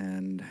ahead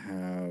and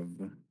have.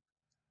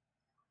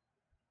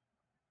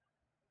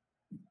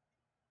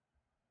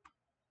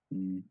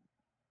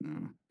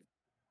 No.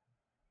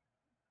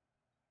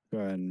 Go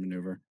ahead and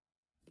maneuver.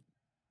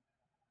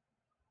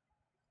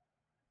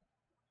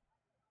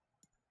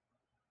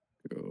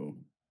 Go.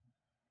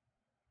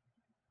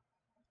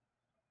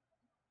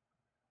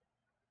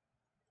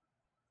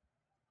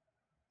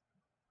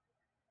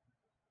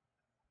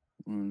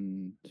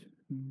 One,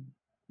 two.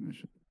 I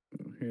should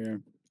go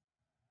here.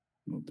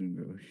 Muldoon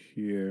go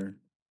here.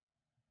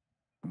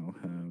 I'll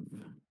have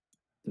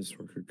this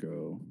worker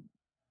go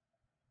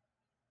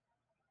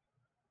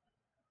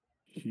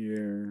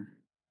here.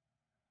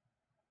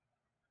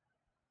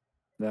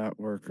 That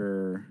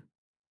worker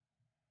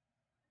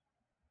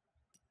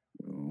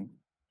go.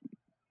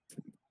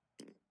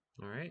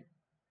 All right.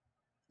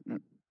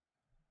 Yep.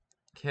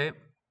 Okay.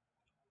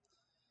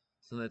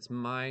 So that's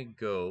my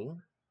go.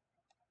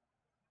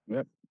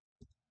 Yep.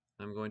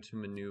 I'm going to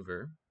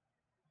maneuver.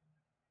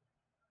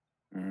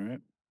 All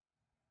right.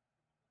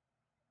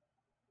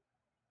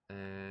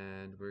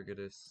 And we're going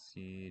to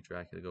see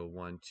Dracula go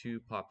 1,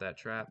 2, pop that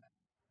trap.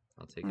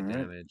 I'll take All a right.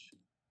 damage.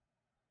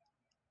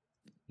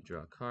 You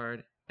draw a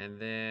card, and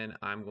then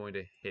I'm going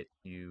to hit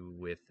you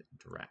with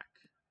Drac.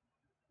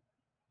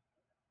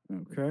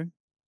 Okay.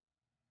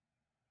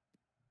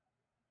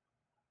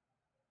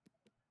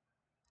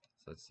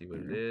 So let's see what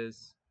it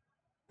is.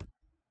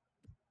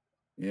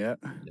 Yeah.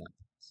 Yeah.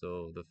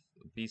 So the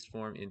beast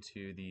form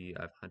into the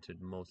I've hunted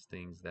most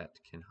things that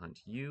can hunt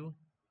you.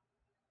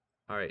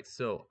 All right,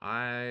 so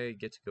I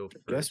get to go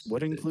Guess first.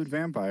 would include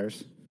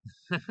vampires.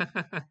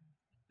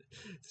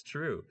 It's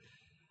true.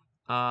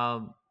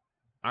 All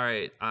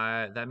right.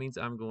 That means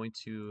I'm going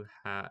to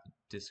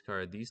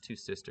discard these two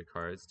sister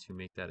cards to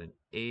make that an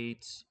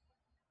 8.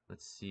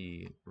 Let's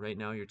see. Right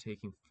now you're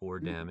taking 4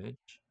 Hmm.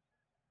 damage.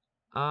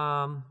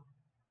 Um,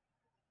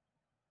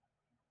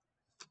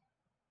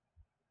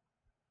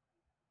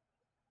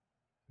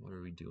 what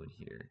are we doing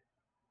here?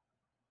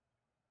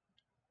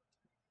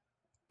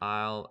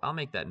 I'll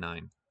make that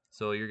 9.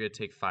 So you're gonna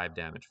take 5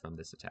 damage from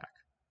this attack.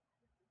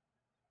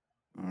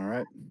 All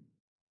right.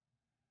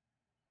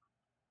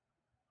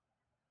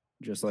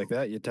 Just like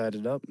that, you tied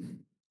it up.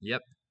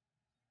 Yep.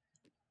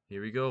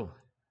 Here we go.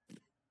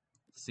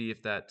 See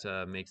if that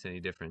makes any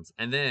difference.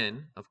 And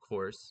then, of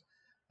course,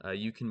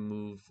 you can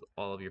move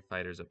all of your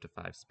fighters up to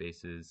 5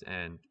 spaces,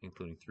 and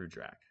including through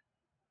Drac.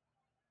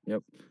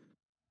 Yep.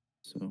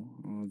 So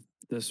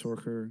this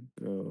worker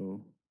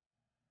go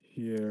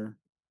here.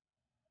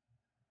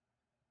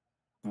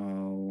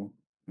 I'll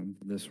have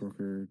this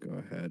worker go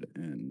ahead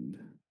and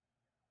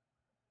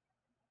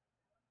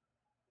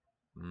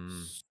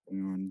Mm,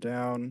 swing on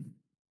down.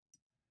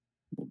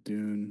 We'll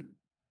Dune.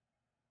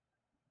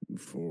 Move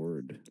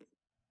forward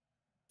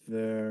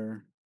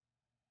there.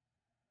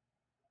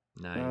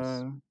 nice.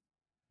 Uh,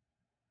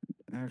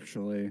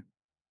 actually,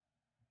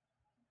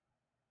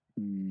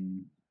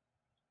 hmm,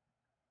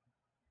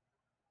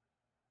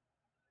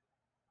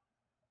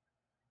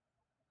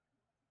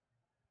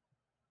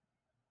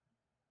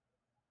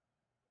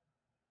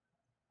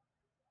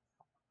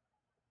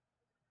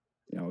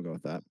 yeah, I'll go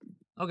with that.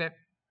 Okay.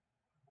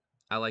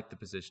 I like the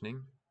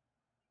positioning.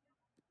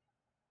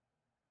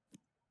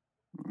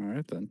 All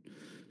right then.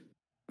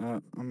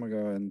 I'm gonna go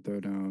ahead and throw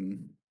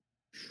down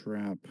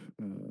trap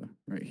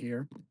right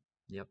here.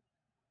 Yep.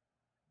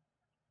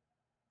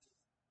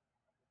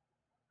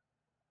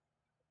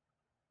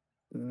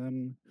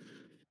 Then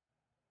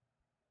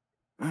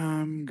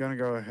I'm gonna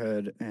go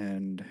ahead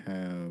and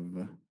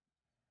have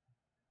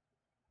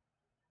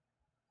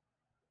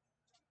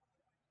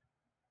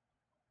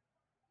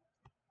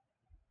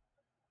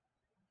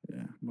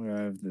I'm gonna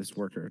have this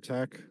worker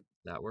attack.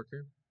 That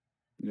worker.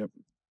 Yep.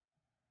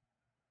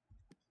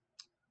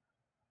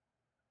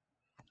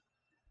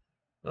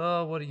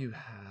 Oh, what do you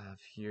have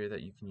here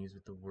that you can use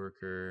with the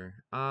worker?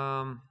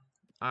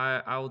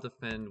 I will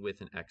defend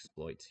with an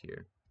exploit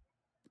here.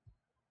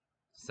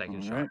 All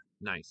Second shot. right.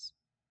 Nice.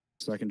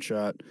 Second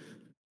shot.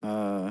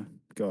 Uh,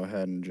 go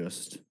ahead and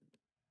just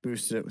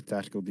boost it with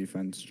tactical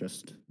defense.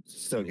 Just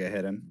still get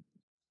Include hit in.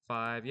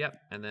 5.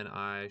 Yep. And then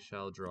I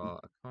shall draw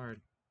a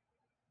card.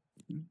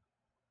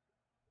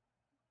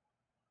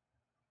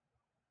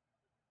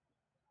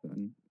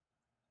 Then,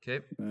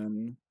 Okay.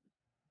 then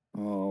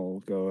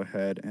I'll go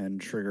ahead and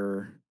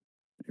trigger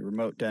a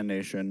remote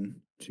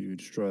detonation to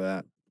destroy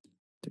that.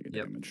 Take a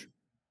Yep. damage.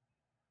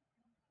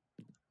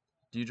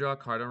 Do you draw a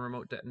card on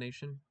remote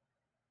detonation?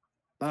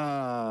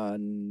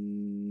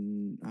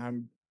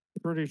 I'm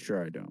pretty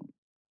sure I don't.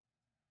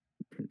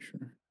 Pretty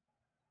sure.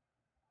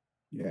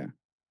 Yeah.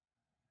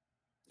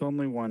 It's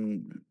only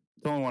one.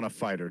 It's only when a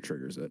fighter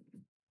triggers it.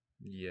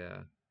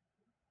 Yeah.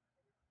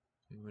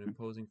 When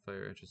imposing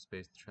fire enters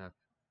space, the trap.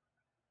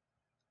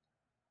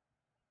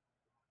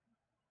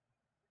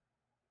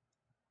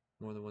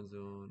 More than one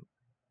zone.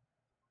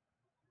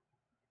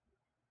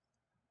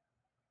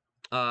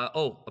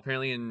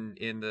 Apparently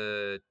in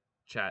the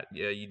chat,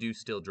 yeah, you do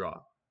still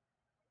draw.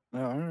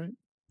 Oh, all right.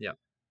 Yep.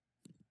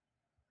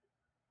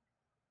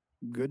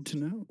 Good to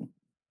know.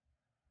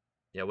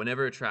 Yeah,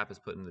 whenever a trap is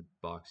put in the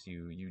box,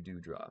 you do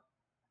draw.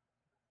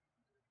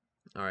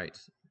 All right.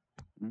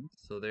 Mm-hmm.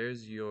 So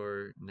there's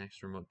your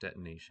next remote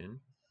detonation.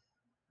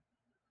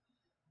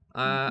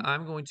 Mm-hmm.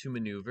 I'm going to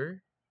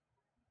maneuver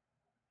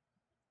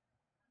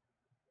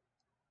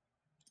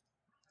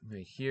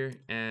right here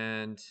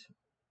and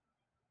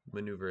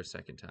maneuver a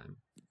second time.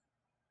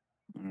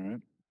 All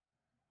right.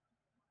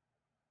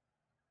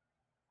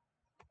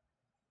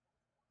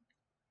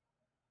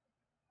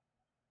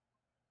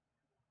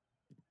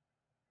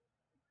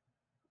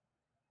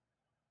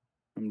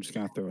 I'm just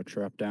gonna throw a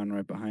trap down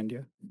right behind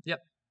you.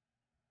 Yep.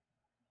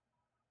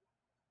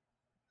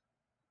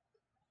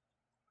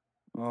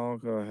 I'll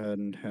go ahead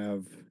and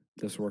have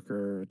this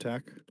worker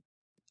attack.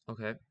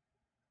 Okay.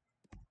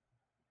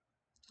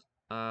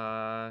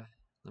 Uh,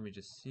 Let me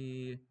just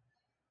see.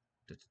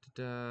 Da,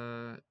 da,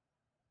 da, da.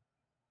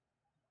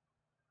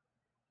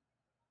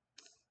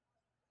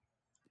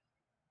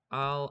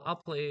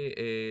 I'll play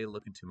a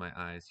look into my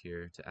eyes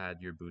here to add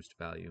your boost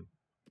value.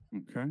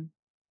 Okay.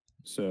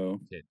 So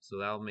Okay, so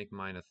that'll make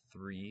mine a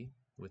 3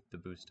 with the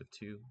boost of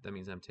 2. That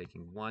means I'm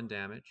taking 1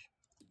 damage.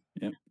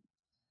 yep.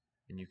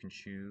 And you can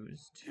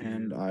choose to...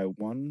 And I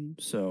won,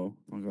 so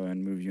I'll go ahead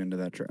and move you into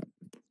that trap.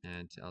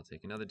 And I'll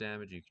take another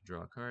damage. You can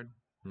draw a card.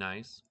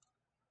 Nice.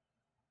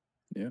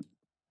 Yep.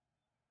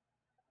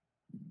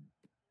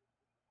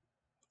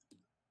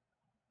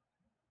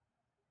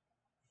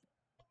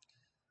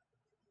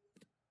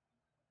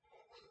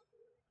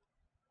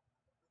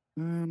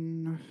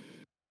 Um,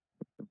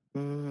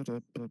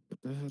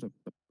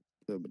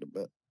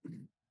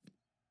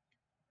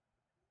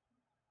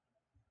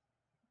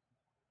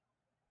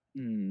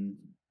 hmm.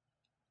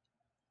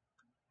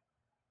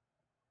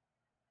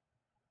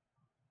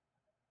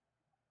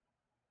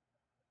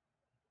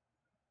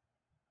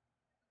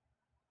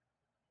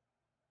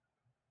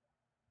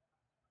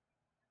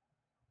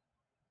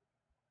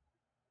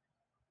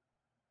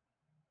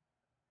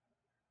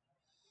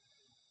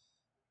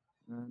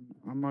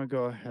 I'm gonna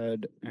go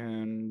ahead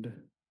and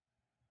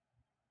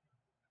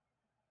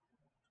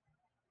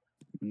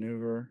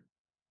maneuver.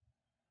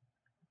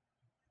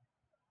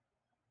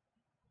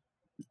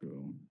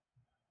 Go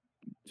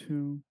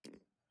 2. Go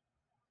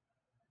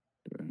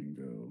ahead and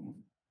go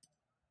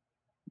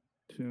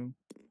 2.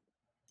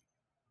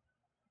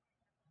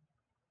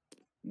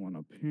 1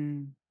 up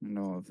here. And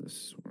I'll have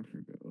this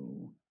worker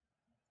go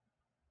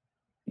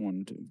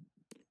 1, 2.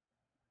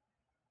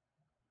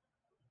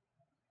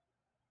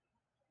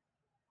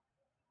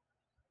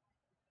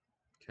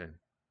 Okay.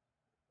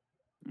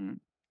 All right.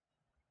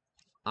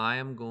 I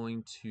am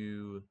going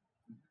to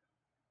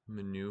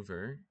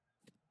maneuver.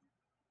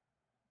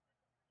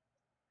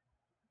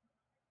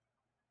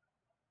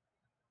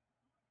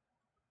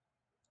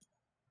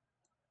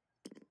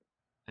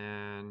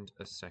 And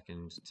a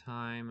second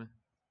time.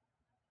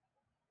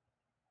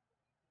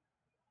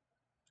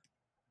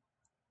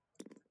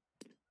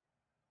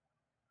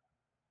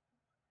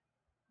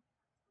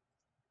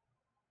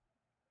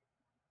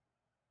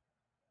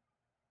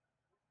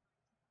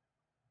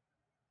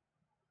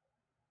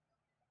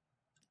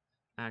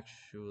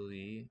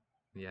 Actually,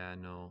 yeah,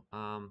 no.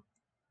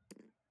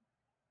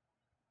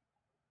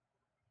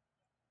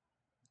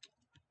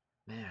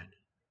 Man,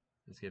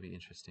 this is gonna be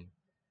interesting.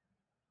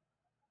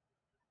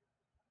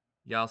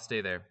 Yeah, I'll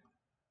stay there.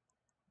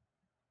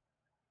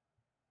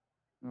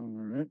 All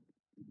right.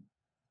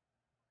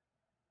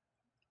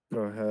 Go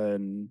ahead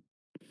and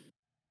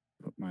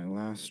put my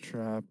last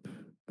trap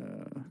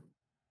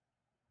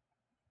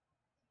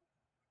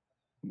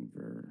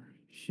over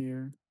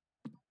here.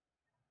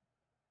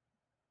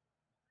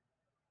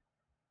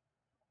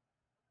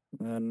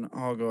 Then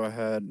I'll go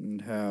ahead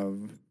and have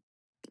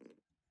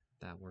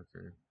That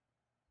worker.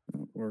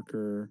 that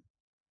worker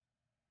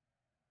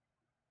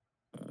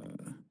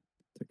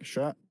take a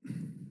shot.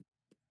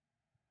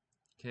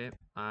 Okay,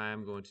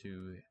 I'm going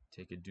to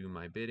take a do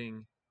my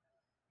bidding.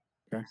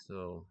 Okay.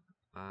 So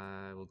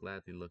I will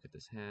gladly look at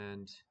this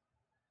hand.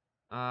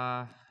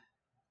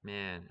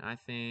 Man, I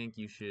think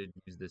you should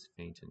use this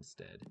feint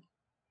instead.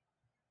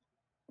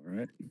 All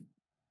right.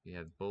 You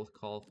have both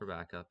call for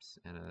backups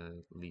and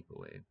a leap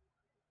away.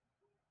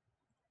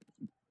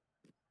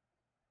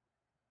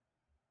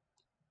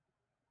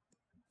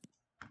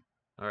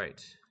 All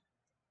right.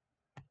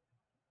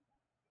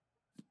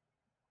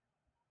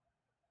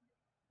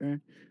 Okay.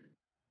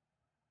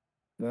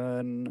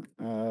 Then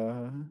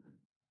go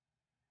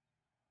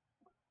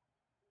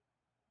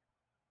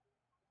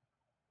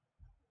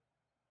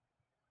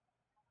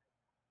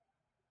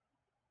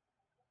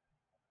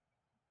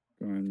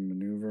and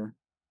maneuver.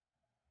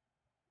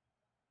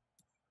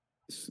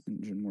 This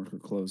engine worker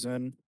close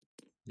in.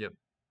 Yep.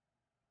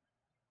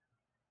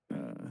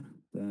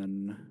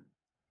 Then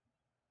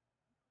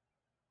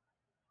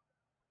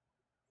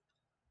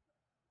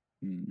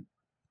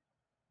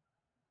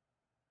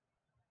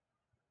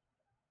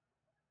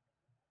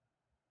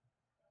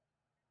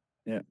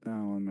yeah, now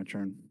on my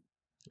turn.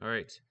 All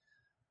right.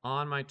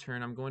 On my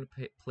turn, I'm going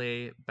to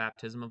play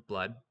Baptism of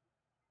Blood.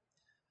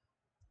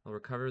 I'll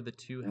recover the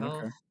 2 health,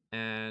 Okay.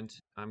 and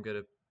I'm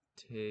going to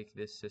take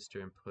this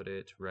sister and put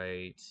it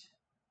right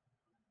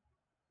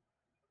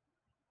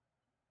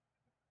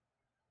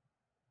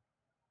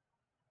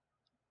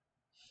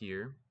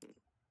here.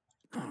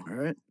 All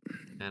right.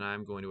 And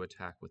I'm going to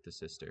attack with the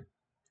sister.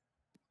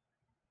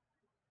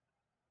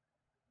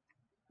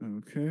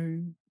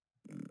 Okay.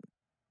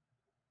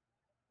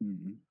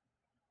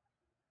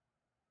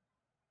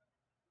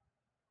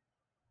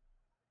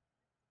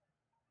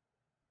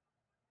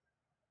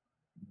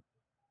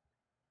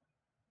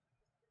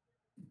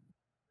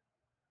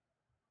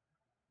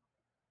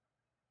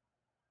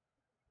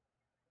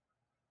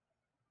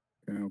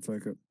 Okay, I'll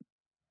take it.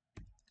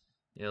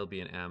 It'll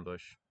be an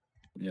ambush.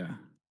 Yeah.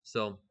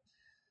 So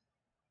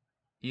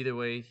either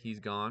way, he's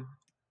gone.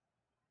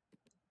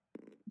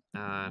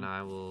 And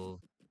I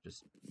will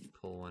just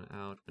pull one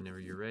out whenever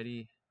you're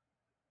ready.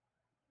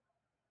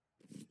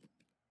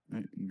 All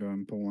right, go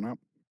and pull one out.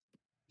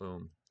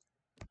 Boom.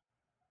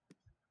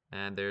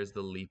 And there's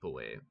the leap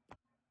away.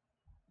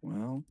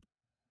 Well.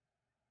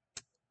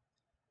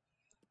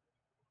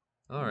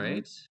 All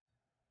right.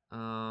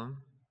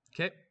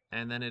 Okay.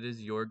 And then it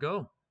is your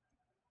go.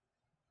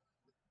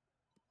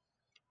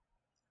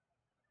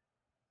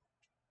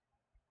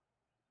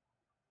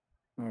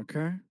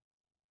 Okay.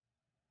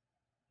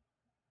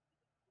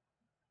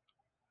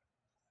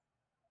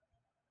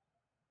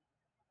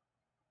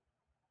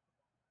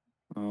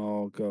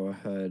 I'll go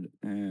ahead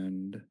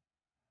and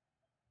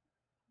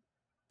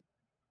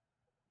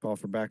call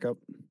for backup.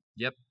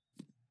 Yep.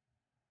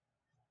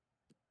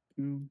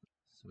 Two,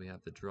 So we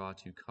have to draw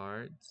 2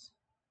 cards.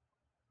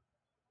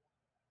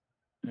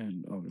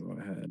 and I'll go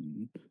ahead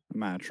and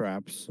I'm out of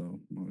traps, so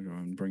I'll go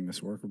ahead and bring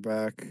this worker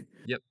back.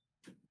 Yep.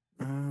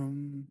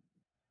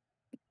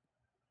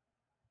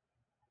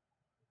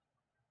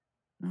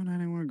 Not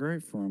anyone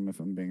great for him, if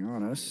I'm being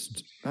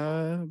honest.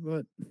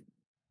 But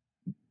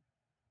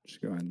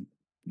just go ahead.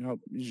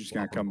 Nope, he's just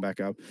gonna Plop him, come back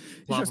up.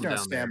 He's plop just him gonna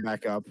down there. stand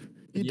back up.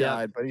 He Yep.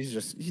 died, but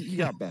he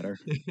got better.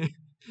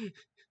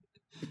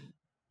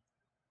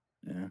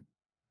 Yeah.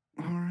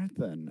 All right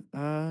then.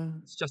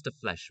 It's just a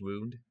flesh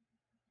wound.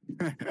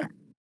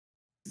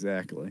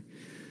 Exactly.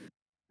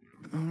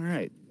 All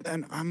right,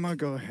 then I'm gonna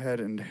go ahead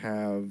and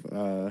have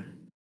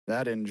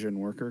that engine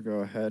worker go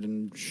ahead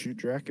and shoot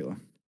Dracula.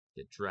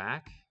 Get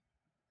Drac.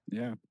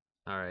 Yeah.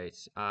 All right.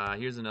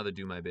 Here's another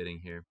do my bidding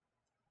here.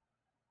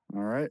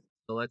 All right.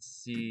 So let's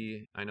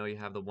see. I know you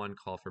have the 1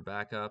 call for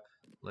backup.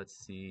 Let's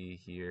see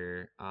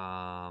here.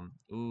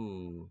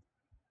 Ooh.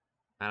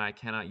 And I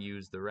cannot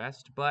use the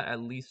rest, but at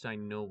least I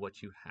know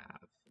what you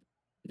have.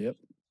 Yep.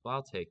 So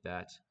I'll take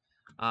that.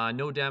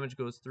 No damage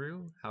goes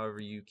through. However,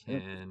 you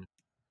Yep. can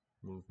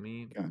move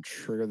me. Gonna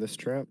trigger this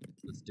trap,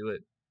 Let's do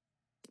it.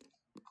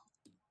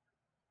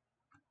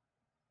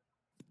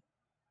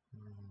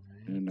 All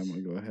and I'm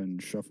gonna right. go ahead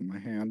and shuffle my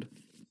hand.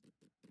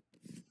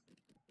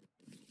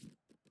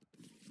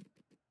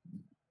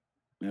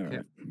 All Okay.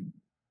 right.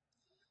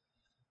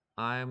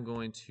 I'm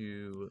going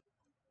to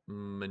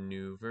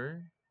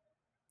maneuver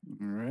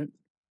All right.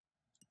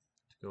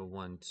 to go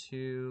 1,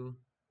 2.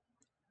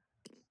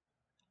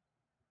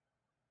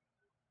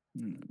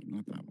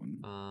 Not that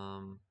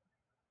one.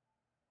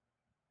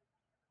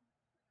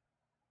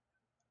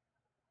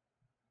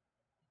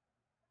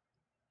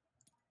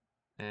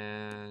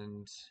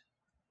 And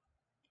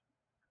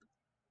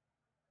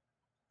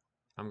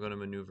I'm going to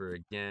maneuver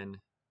again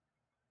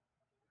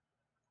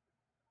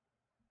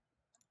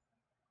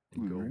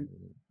and All go right.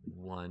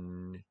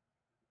 1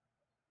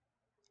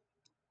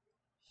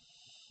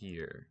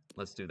 here.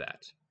 Let's do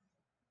that.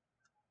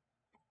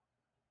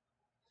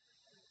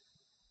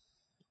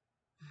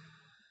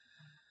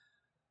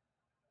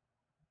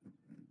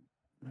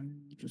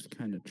 I'm just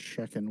kind of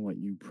checking what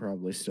you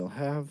probably still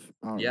have.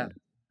 All Yeah, right.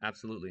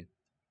 absolutely.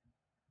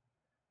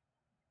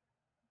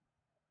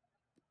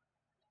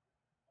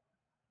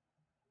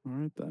 All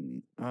right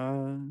then.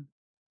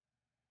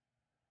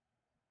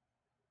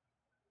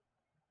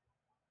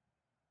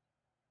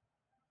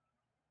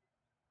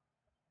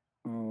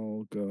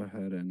 I'll go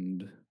ahead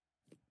and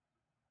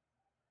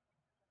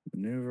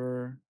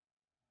maneuver.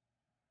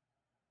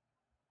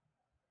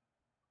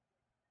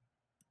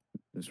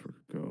 This will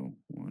go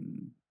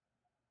 1,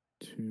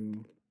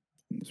 2.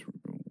 And this will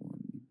go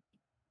 1,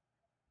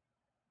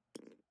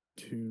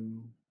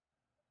 2.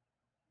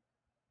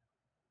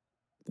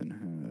 Then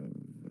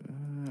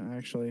have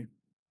actually.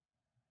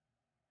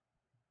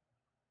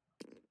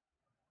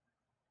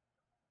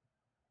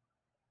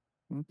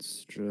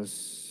 Let's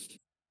just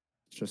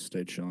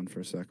stay chilling for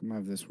a sec. I'm gonna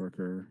have this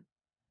worker.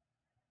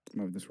 I'm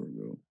gonna have this worker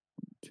go 1,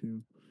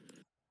 2.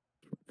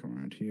 Come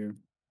around here.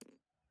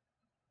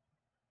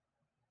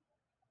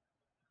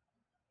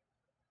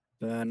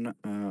 Then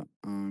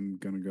I'm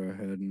gonna go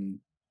ahead and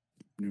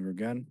maneuver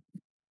again.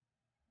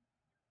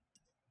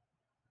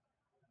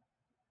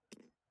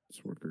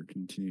 This worker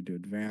continue to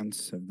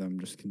advance. Have them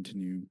just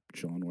continue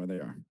chilling where they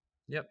are.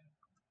 Yep.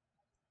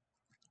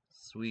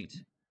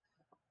 Sweet.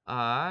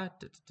 I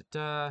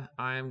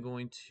am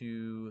going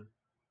to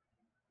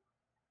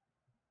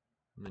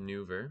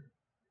maneuver.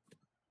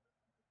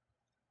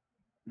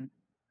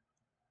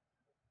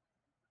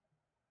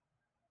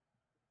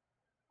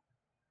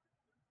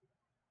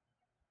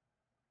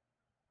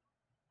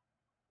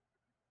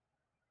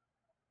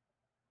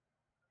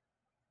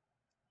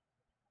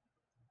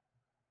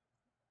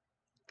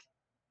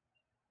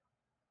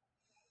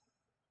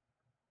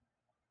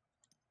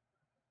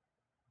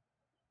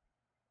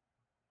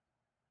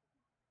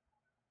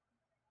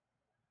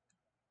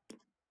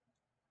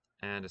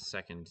 And a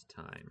second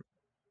time.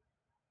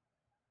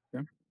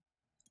 Okay.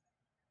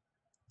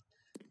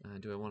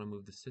 Do I want to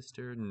move the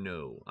sister?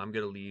 No. I'm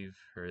going to leave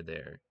her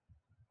there.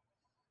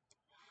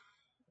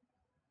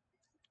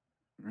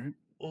 All right.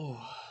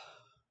 Oh.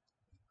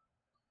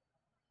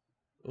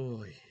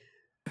 Oh.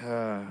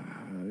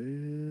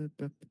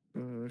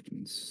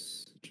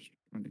 Just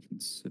trying to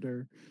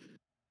consider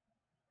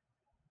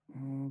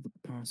all the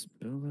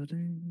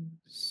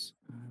possibilities.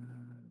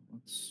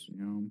 Let's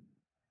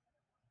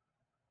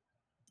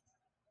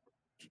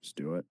just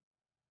do it.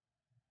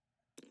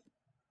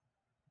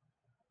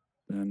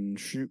 Then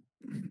shoot.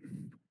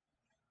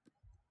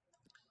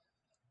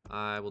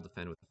 I will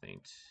defend with a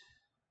feint.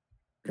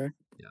 Okay.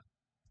 Yeah.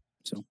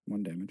 So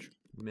 1 damage.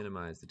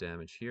 Minimize the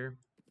damage here.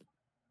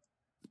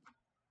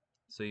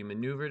 So you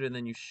maneuvered and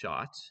then you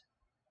shot.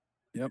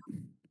 Yep.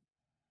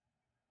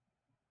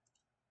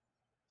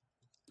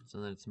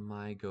 So then it's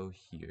my go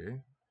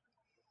here.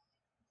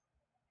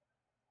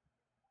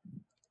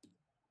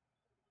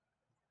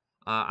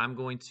 I'm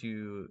going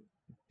to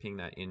ping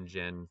that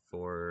in-gen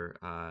for,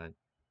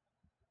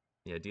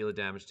 yeah, deal a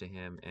damage to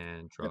him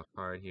and draw Yep. a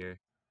card here.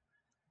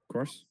 Of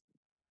course.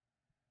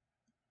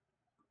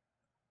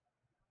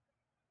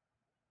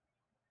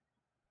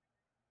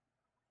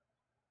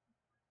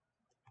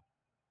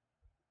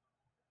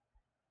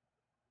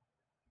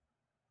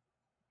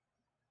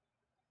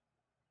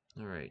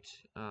 All right.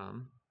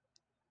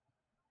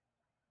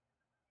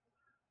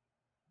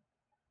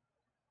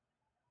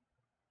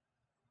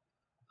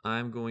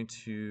 I'm going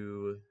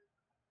to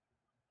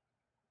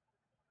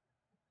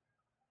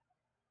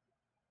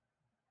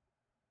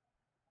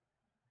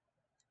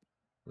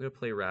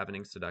play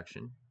Ravening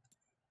Seduction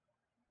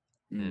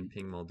and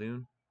ping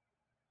Muldoon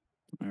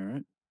All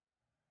right.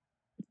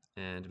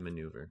 and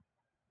maneuver.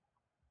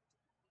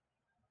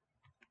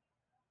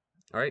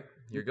 All right,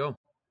 here you go.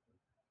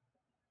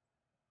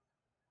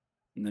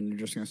 And then you're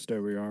just gonna stay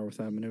where you are with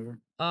that maneuver.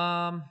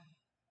 That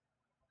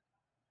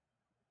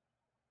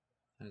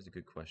is a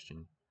good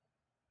question.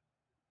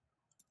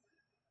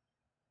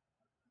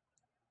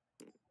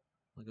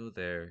 I'll go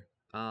there.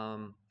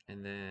 And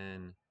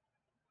then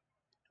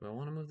do I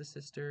want to move the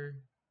sister?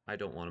 I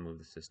don't want to move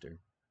the sister.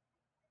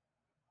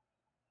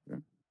 Yeah.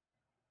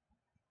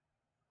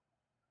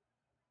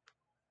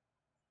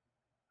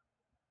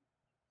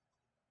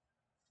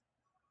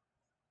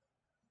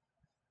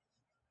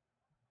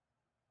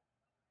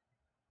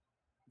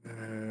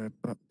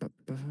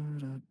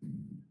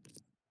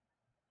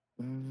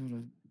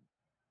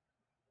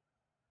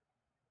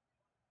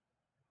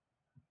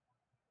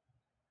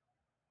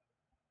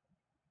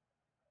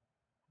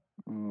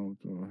 I'll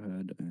go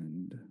ahead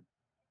and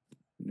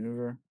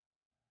maneuver.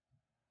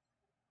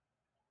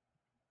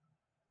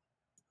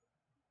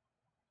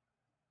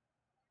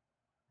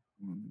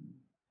 One,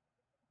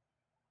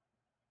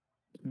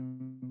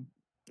 two,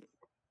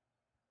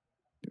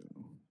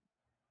 go.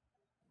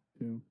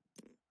 Two,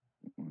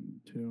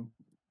 one, two.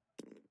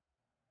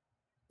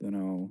 Then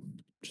I'll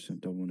just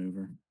double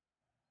maneuver.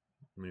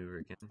 Maneuver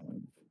again.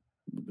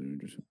 We'll do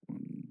just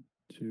one,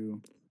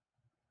 two.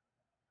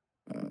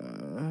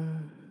 Uh,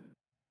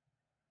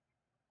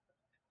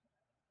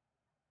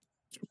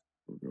 so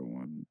we'll go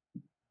one,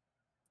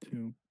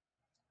 two.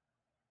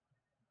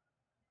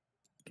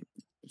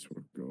 So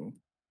we'll go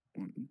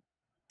one,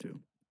 two.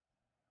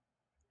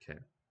 Okay.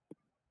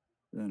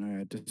 Then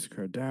I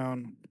discard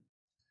down.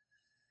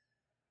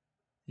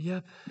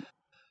 Yep.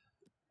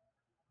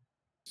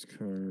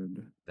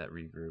 Discard. That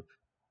regroup.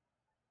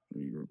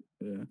 Regroup.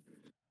 Yeah.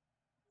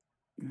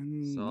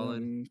 And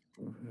Solid. then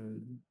go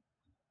ahead.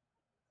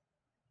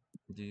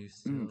 Do you Oh,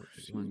 still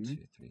excuse 1, me.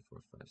 2, 3,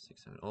 4, 5,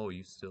 6, 7? Oh,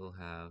 you still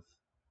have.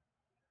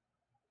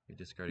 You're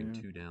discarding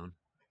Yeah. 2 down.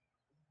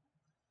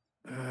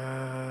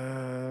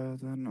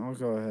 Then I'll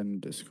go ahead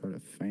and discard a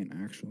feint,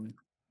 actually.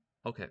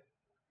 Okay.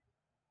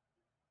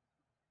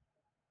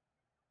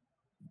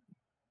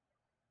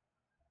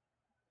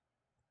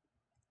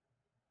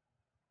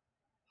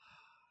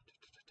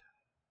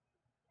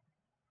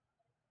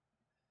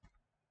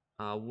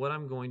 What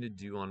I'm going to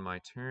do on my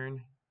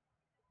turn.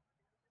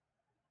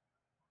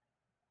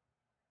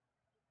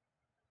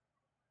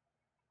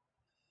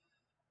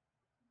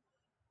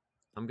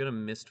 I'm going to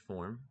mist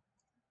form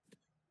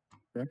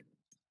Okay.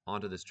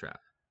 onto this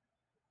trap.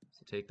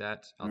 So take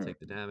that. I'll All right. take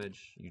the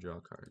damage. You draw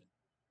a card.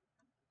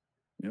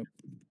 Yep.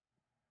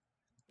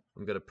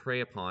 I'm going to prey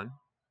upon.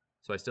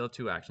 So I still have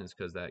 2 actions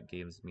because that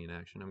gives me an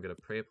action. I'm going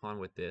to prey upon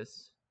with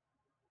this.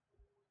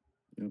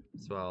 Yep.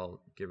 So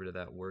I'll get rid of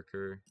that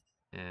worker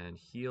and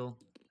heal.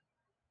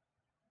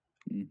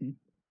 Mm-hmm.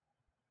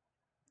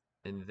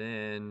 And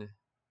then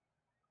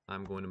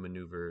I'm going to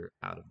maneuver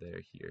out of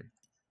there here.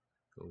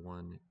 Go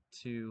 1,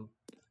 2,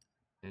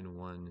 and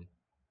 1,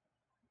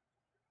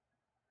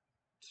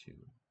 2.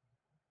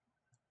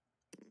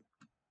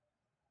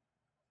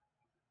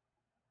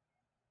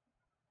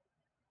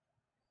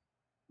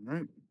 All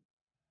right.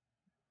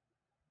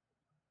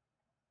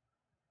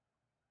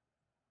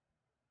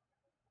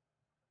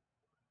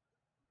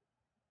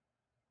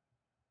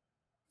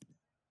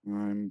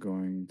 I'm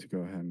going to go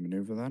ahead and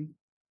maneuver then.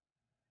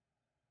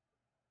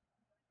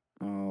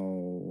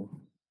 I'll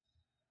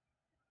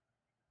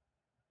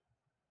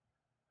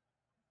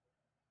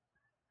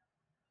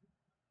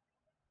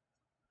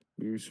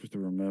use with the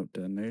remote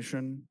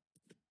detonation.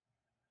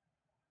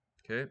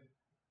 Okay.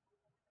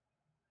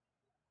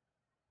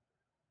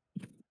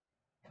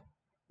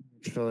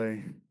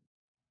 Actually,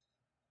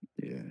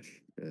 yeah.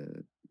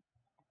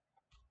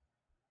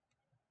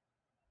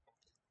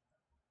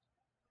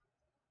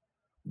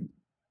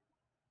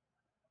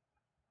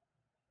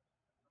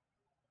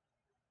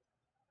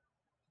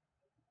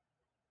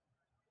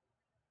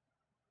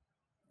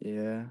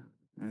 Yeah,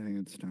 I think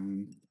it's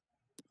time.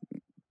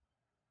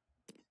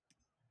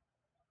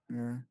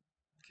 Yeah.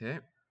 Okay.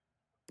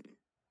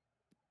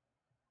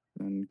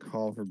 Then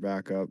call for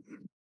backup.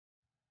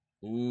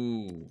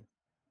 Ooh.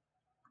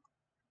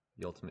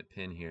 The ultimate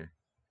pin here.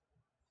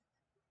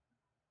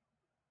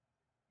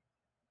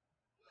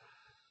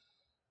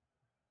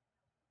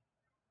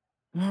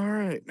 All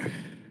right.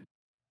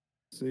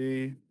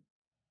 See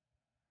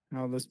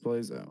how this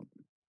plays out.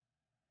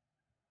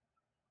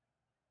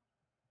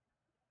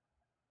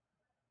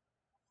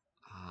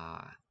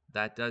 Ah,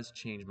 that does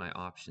change my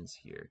options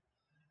here.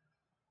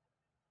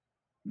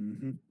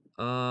 Mm-hmm.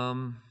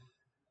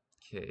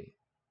 Okay.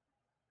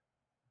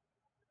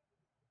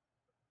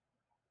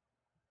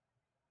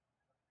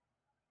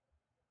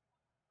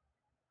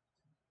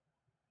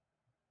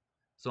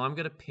 So I'm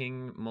gonna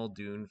ping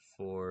Muldoon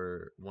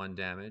for 1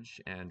 damage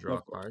and draw a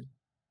Of course. card.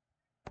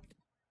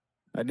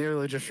 I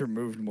nearly just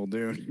removed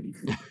Muldoon.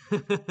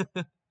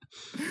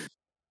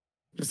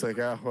 Just like,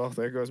 ah, well,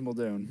 there goes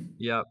Muldoon.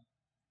 Yep.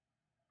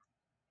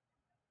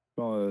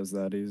 Well, it was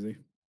that easy.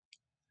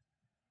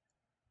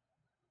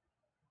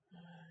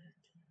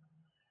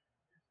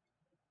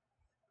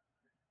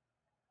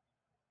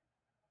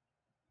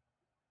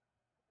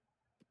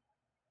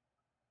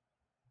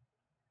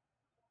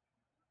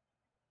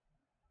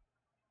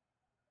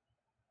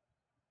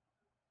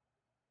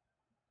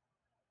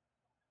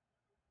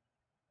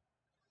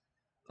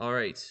 All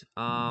right.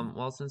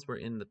 Well, since we're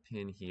in the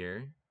pin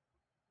here,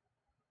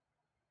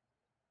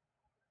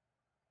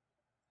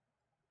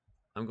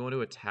 I'm going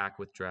to attack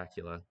with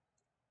Dracula.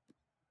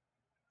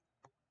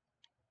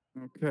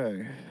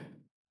 Okay.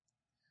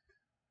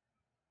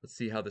 Let's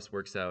see how this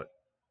works out.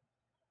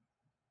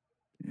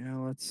 Yeah,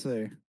 let's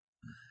see.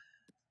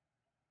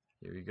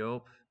 Here we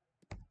go.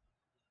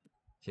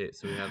 Okay,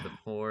 so we have the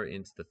 4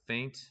 into the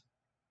feint.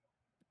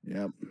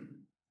 Yep.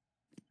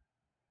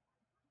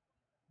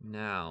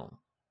 Now.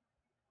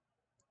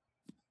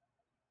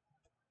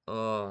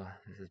 Oh,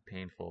 this is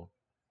painful.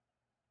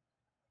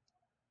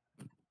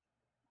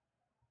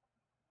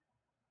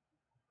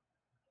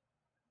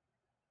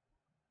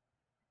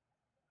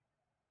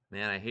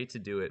 Man, I hate to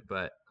do it,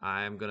 but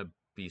I'm gonna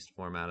beast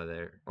form out of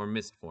there. Or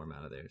mist form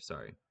out of there,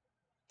 sorry.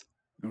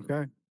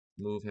 Okay.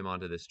 Move him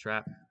onto this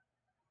trap.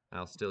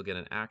 I'll still get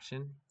an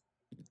action.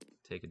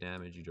 Take a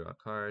damage, you draw a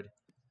card.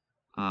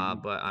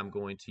 Mm-hmm. But I'm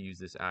going to use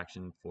this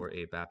action for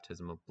a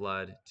Baptism of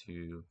Blood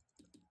to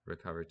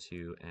recover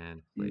 2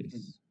 and Mm-hmm.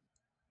 place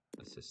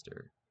a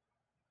sister.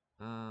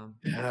 Um,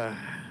 Yeah.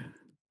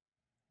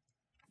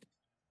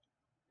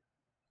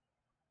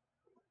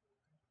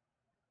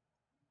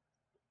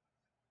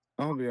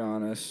 I'll be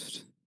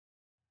honest.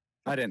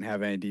 I didn't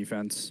have any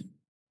defense.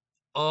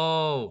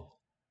 oh,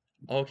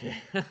 okay.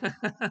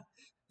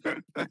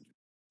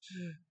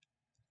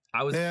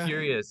 I was Yeah.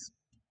 curious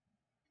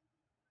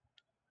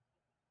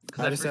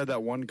because I just had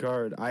that one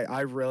card.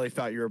 I really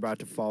thought you were about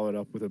to follow it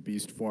up with a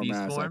beast form. And beast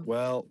I was like, form,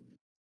 well,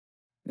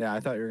 yeah, I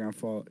thought you were gonna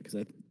follow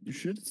because you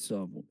should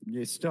still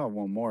you still have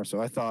one more.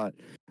 So I thought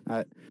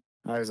I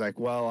I was like,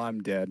 well,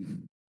 I'm dead.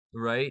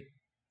 right?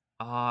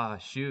 Ah,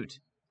 shoot.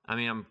 I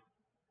mean,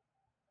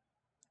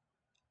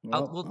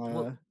 I'll,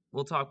 Well,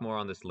 we'll talk more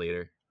on this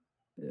later.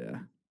 yeah.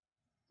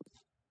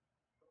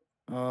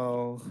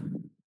 I'll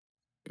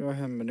go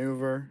ahead and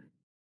maneuver.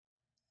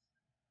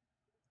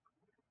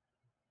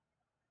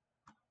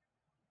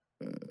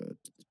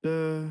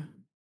 Uh,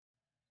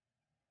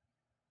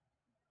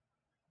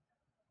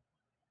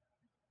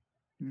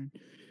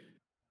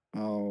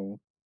 I'll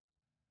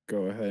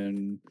go ahead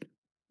and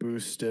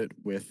boost it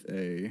with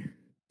a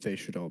They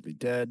Should All Be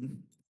Dead.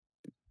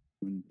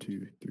 1,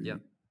 2, 3,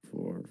 Yep.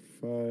 4,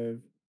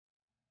 5.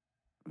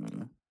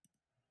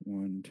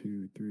 1,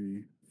 2,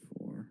 3,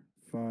 4,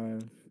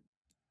 5.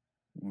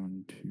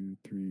 1, 2,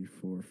 3,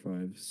 4,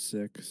 5,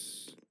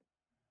 6.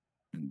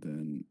 And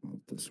then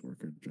this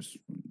worker just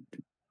 1,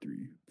 2,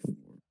 3, 4,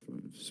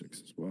 5,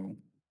 6 as well.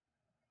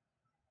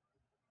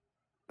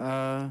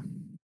 Uh,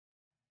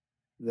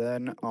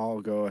 then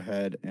I'll go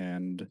ahead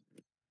and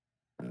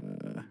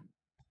uh,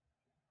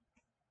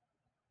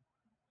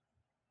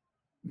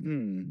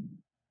 hmm.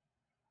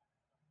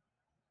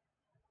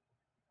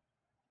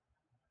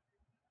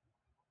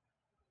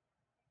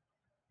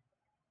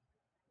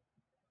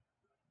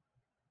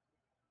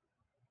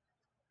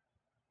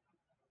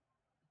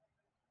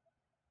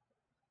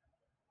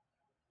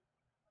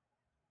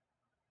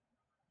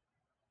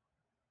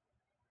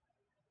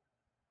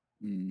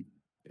 Hmm.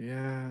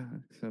 Yeah,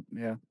 except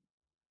yeah.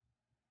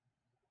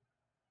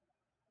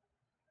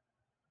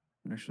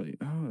 Actually,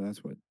 oh,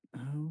 that's what.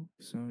 Oh,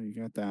 so you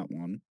got that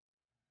one.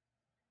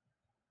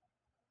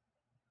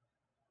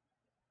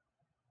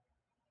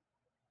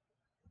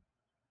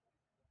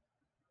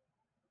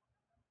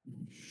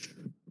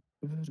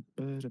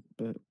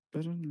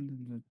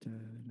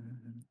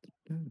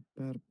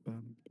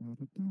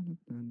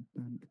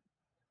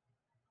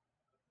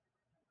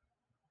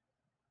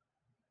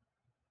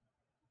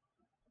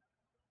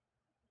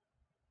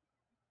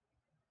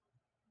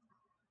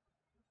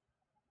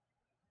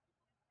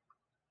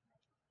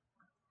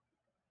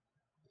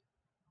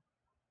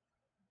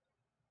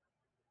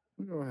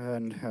 We'll go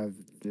ahead and have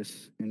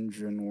this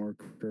engine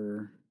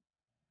worker.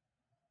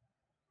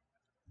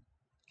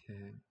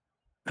 Okay.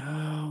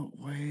 Oh,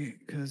 wait,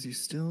 because you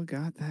still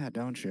got that,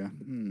 don't you?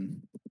 Hmm.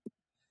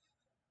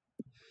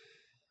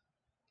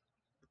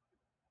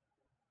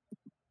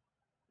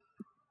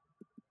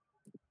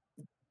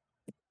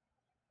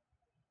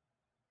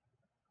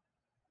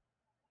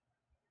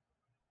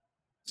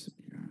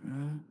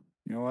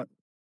 You know what?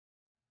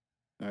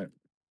 All right.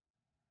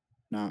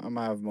 Now I'm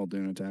gonna have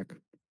Muldoon attack.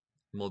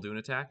 Muldoon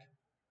attack.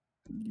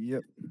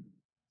 Yep.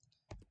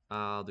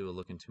 I'll do a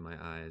look into my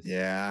eyes.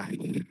 Yeah. I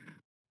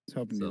was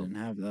hoping you So didn't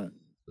have that.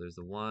 there's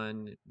the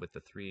 1 with the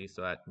 3,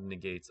 so that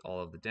negates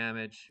all of the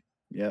damage.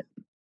 Yep.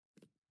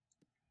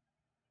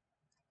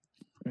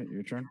 All right,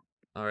 your turn.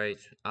 All right,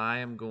 I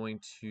am going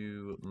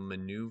to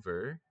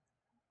maneuver.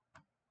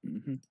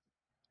 Mm-hmm.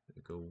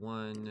 Go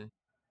 1,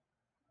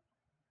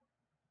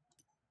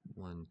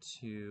 1,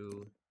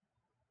 2,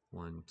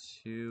 1,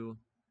 2,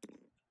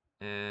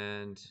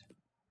 and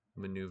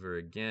maneuver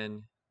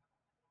again.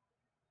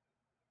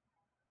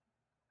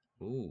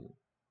 Ooh.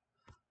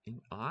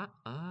 In,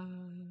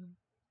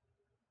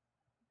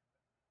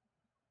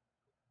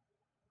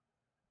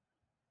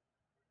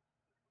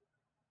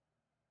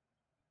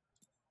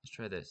 let's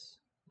try this.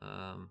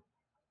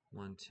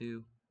 1,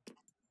 2,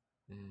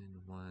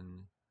 and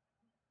 1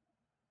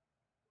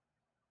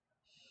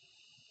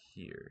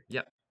 here.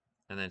 Yep.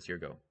 And then it's your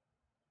go.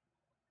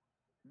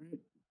 Right.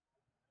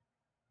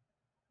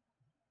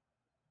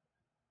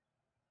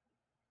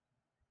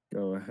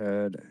 Go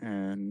ahead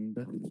and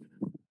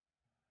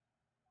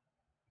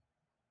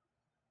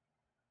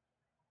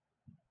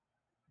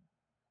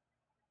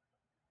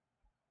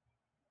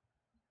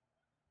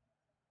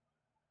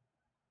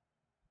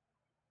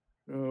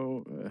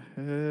go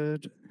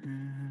ahead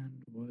and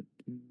what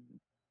do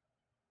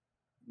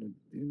I'm gonna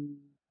do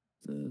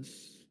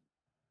this?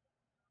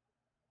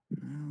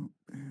 How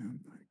am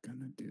I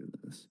gonna do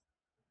this?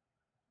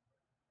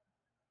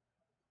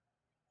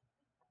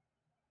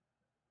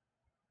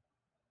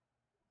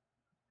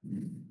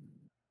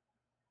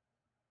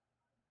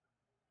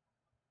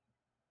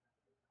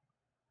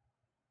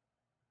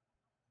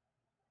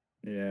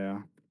 Yeah.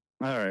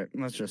 All right.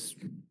 Let's just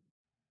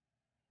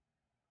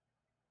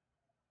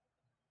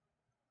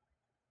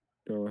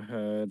go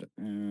ahead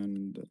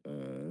and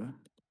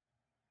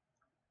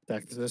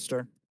attack the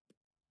sister.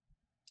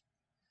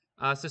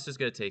 Sister's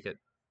gonna take it.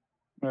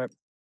 All right.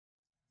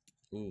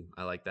 Ooh,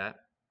 I like that.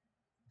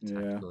 Yeah.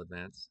 Tactical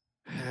advance.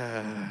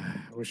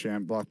 Wish I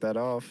hadn't blocked that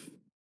off.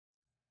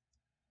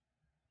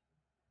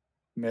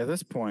 I mean, at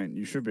this point,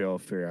 you should be able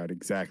to figure out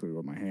exactly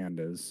what my hand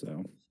is.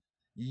 So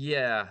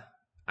Yeah,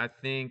 I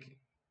think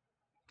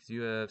because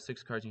you have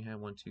 6 cards in your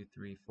hand. 1, 2,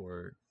 3,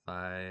 4,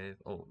 5.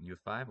 Oh, you have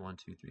 5. 1,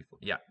 2, 3, 4.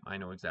 Yeah, I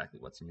know exactly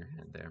what's in your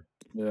hand there.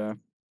 yeah.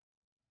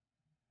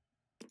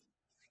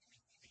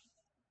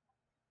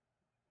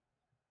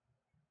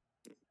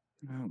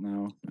 I don't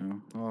know.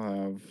 No, I'll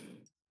have.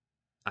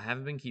 I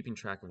haven't been keeping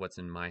track of what's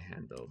in my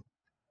hand though.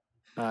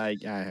 I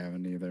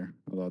haven't either.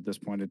 Although at this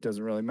point, it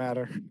doesn't really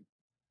matter.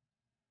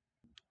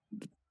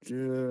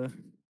 I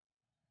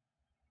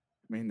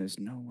mean, there's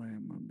no way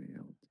I'm gonna be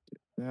able to do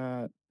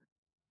that.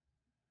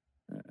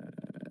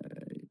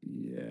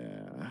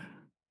 Yeah.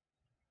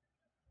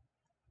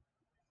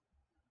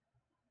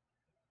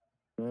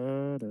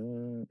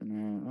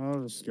 No,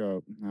 I'll just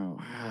go. No.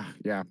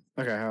 Yeah.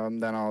 Okay.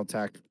 Then I'll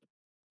attack.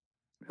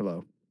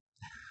 Hello.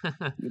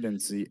 You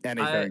didn't see I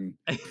anything.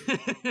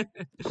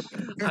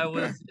 I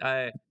was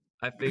I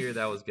figured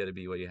that was gonna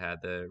be what you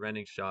had. The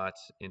rending shot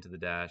into the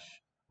dash.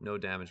 No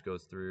damage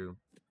goes through.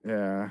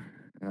 Yeah.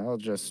 I'll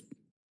just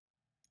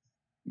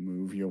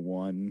move you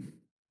one.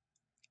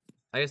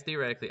 I guess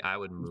theoretically I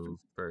would move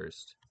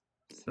first.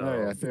 Oh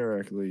yeah. So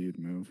Theoretically, you'd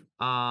move.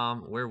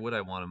 where would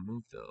I want to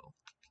move though?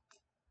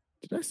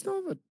 Did I still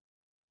have a?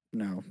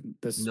 No.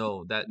 This.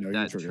 No, that No, you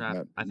that triggered trap.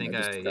 that. I I think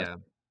just did that.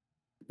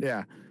 yeah.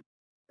 Yeah.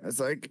 It's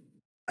like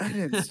I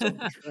didn't start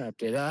the trap,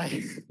 did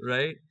I?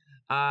 Right?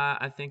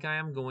 I think I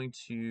am going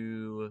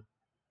to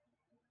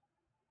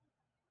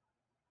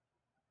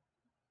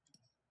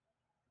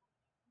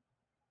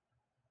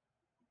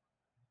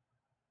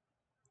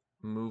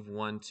move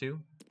 1, 2,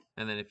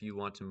 and then if you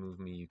want to move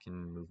me, you can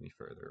move me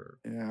further.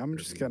 Or Yeah. I'm wherever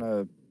just you want.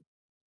 gonna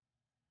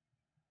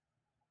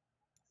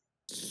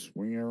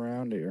swing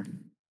around here.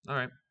 All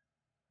right.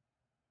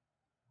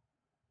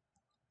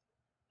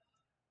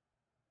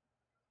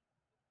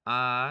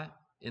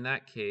 In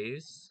that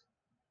case,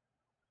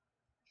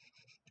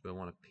 do I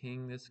want to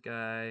ping this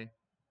guy?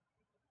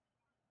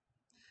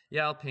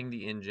 Yeah, I'll ping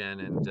the InGen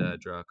and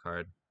draw a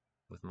card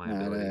with my All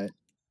ability.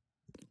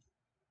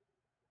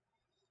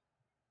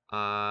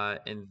 right.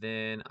 And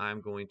then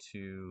I'm going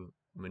to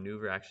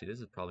maneuver. Actually, this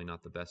is probably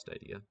not the best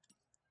idea,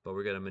 but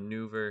we're going to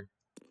maneuver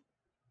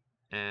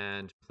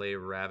and play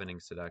Ravening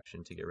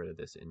Seduction to get rid of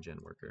this InGen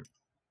worker.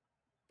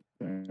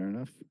 Fair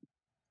enough.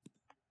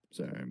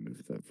 Sorry, I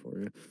moved that for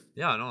you.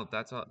 Yeah, no,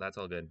 that's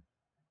all good.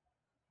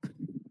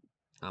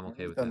 I'm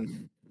okay with that.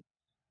 Then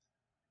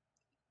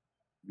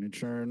my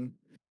turn.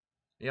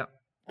 Yeah.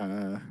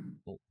 Uh,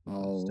 Oh, I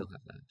still I'll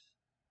have that.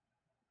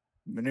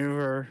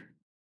 maneuver.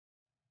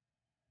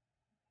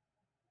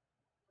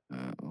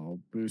 I'll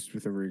boost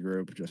with a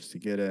regroup just to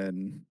get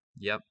in,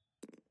 Yep.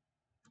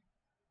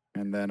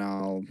 and then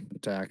I'll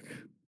attack.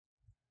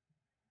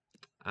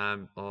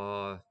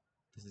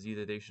 This is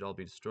either they should all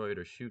be destroyed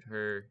or shoot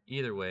her.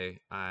 Either way,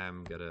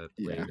 I'm gonna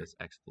play Yeah, this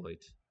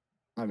exploit.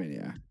 I mean,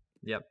 yeah.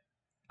 Yep.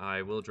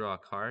 I will draw a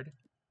card,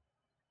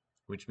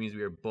 which means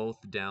we are both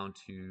down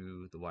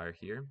to the wire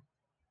here.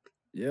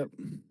 Yep.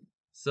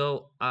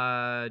 So,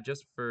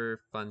 just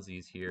for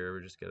funsies here, we're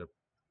just gonna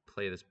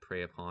play this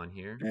Prey Upon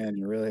here. And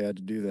you really had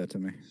to do that to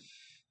me.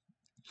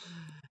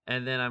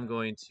 And then I'm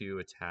going to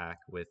attack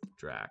with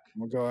Drac.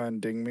 We'll go ahead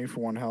and ding me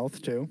for 1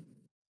 health too.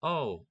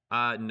 Oh,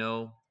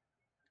 no.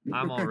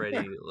 I'm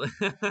already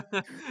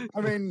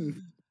I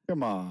mean,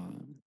 come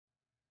on.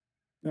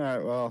 All right,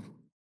 well,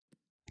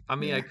 I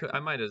mean, yeah, I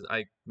might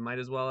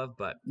as well have,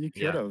 but you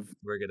could yeah, have.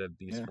 we're gonna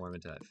beast Yeah. form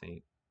into that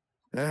feint.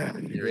 There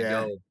we Yeah.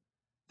 go.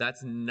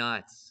 That's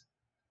nuts.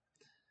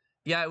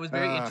 Yeah, it was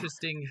very Uh,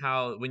 interesting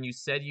how when you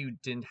said you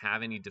didn't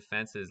have any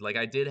defenses, like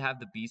I did have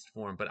the beast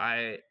form, but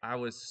I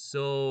was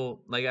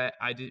so like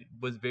I did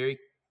was very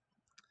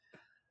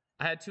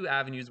I had two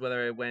avenues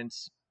whether I went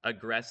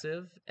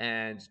aggressive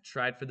and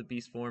tried for the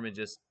beast form and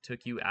just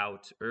took you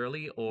out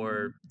early, mhm,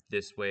 or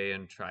this way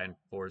and try and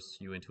force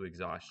you into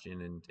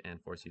exhaustion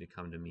and force you to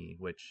come to me,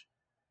 which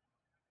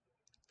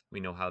we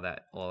know how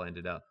that all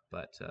ended up.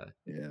 But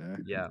yeah.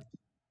 yeah,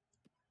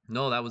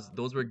 no,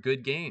 those were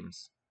good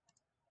games.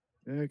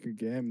 Yeah, good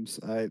games.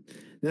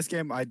 This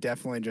game I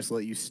definitely just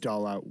let you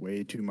stall out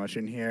way too much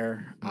in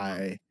here.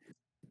 Uh-huh.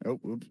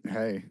 Oops,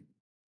 hey,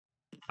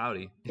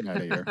 Howdy. get out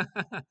of here.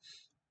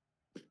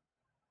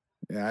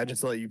 Yeah, I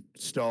just let you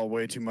stall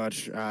way too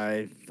much.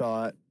 I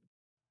thought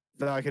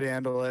I could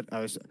handle it. I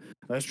was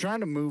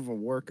trying to move a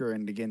worker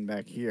into getting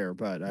back here,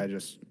 but I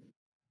just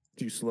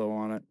too slow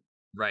on it.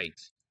 Right.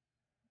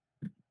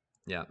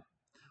 Yeah.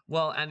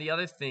 Well, and the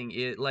other thing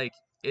is like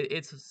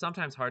it's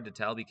sometimes hard to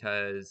tell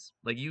because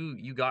like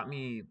you got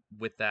me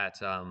with that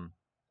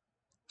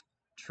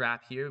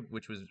trap here,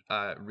 which was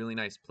really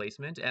nice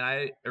placement. And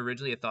I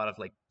originally had thought of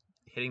like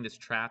hitting this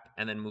trap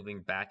and then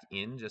moving back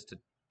in just to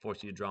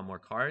force you to draw more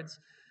cards.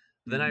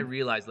 But then I Hmm.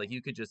 realized like you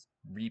could just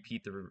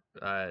repeat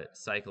the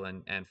cycle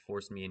and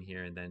force me in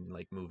here and then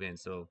like move in.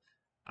 So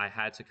I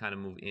had to kind of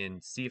move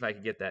in, see if I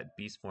could get that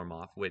beast form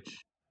off,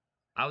 which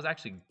I was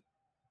actually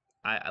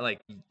I like.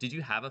 Did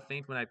you have a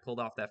feint when I pulled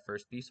off that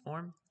first beast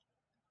form?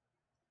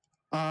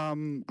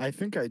 I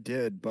think I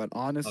did, but Okay.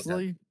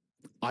 honestly,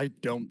 I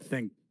don't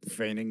think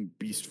feigning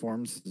beast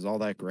forms is all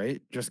that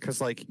great. Just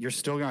because, like, you're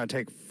still gonna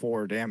take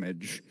 4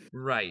 damage.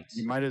 Right.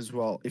 You might as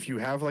well, if you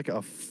have like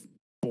a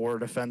 4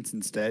 defense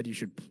instead, you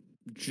should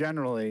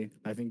generally,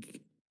 I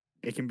think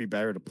it can be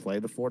better to play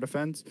the 4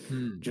 defense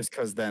Hmm. just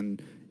because then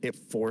it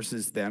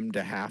forces them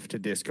to have to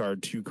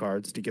discard 2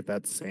 cards to get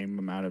that same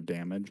amount of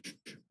damage.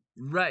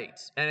 Right.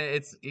 And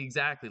it's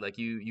exactly like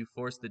you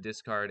force the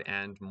discard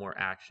and more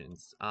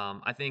actions.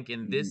 I think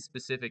in Mhm. this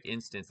specific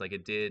instance, like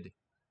it did.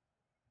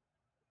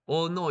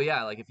 Well, no,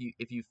 yeah, like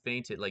if you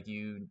feint it, like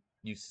you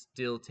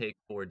still take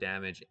 4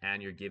 damage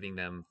and you're giving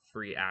them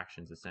free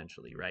actions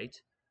essentially,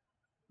 right?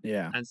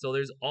 Yeah. And so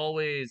there's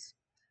always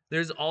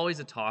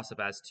a toss up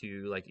as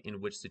to like in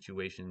which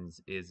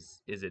situations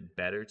is it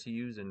better to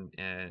use and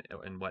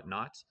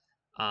whatnot.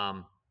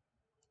 Um,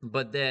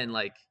 but then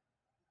like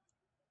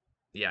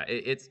yeah,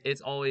 it's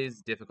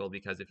always difficult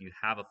because if you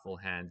have a full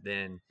hand,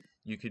 then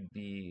you could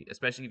be,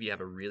 especially if you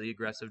have a really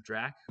aggressive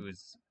Drac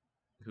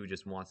who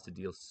just wants to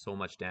deal so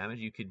much damage,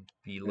 you could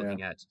be Yeah.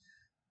 looking at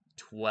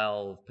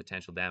 12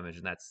 potential damage,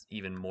 and that's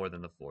even more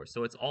than the four. So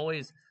there's Oh,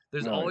 always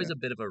yeah. a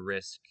bit of a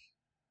risk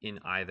in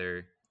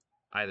either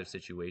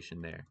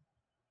situation there.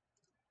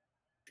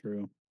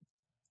 True.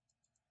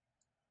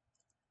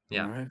 All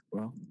Yeah, right.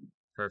 Well,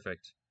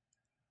 perfect.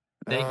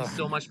 Thank you uh,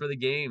 so much for the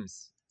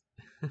games.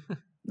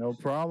 no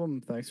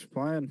problem. Thanks for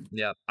playing.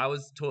 Yeah, I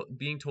was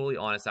being totally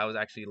honest. I was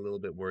actually a little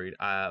bit worried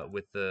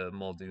with the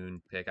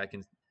Muldoon pick.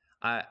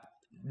 I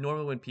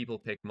normally when people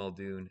pick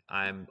Muldoon,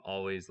 I'm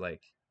always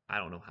like, I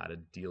don't know how to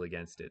deal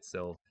against it.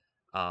 So,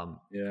 um,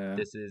 Yeah.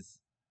 this is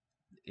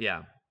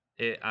yeah.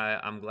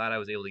 I'm glad I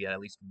was able to get at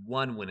least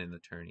one win in the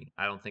tourney.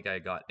 I don't think I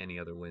got any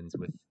other wins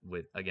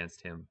with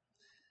against him.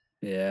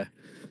 Yeah.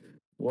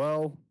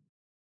 Well,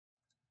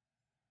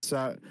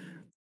 so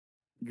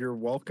you're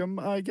welcome,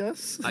 I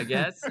guess. I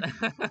guess.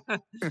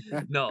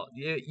 No,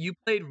 you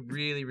played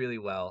really, really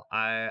well.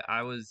 I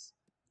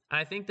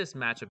think this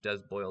matchup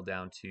does boil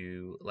down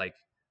to like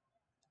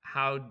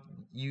how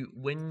you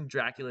when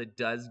Dracula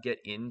does get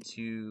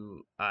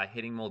into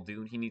hitting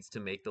Muldoon, he needs to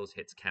make those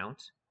hits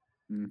count.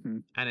 Hmm.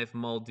 And if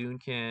Muldoon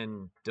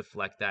can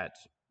deflect that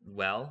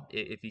well,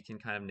 if he can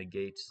kind of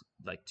negate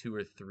like two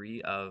or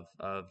three of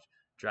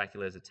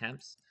Dracula's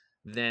attempts,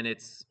 then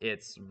it's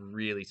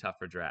really tough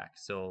for Drac.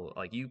 So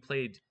like you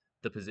played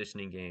the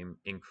positioning game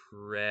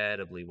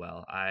incredibly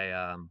well.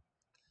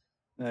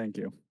 Thank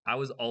you. I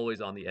was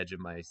always on the edge of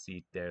my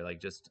seat there,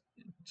 like just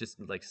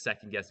like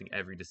second guessing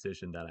every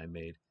decision that I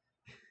made.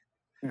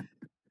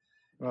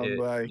 Well, I'm It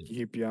glad I could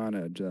keep you on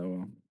edge,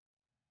 though.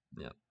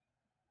 yeah.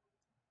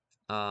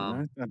 All Um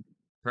right, then.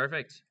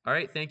 Perfect. All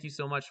right. Thank you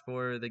so much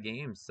for the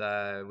games.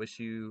 Wish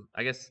you,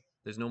 I guess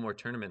there's no more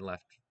tournament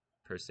left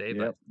per se,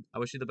 but Yep. I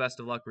wish you the best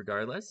of luck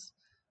regardless.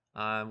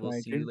 We'll see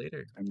Thank you you.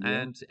 later. And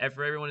yeah. And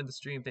for everyone in the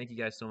stream, thank you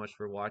guys so much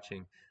for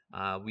watching.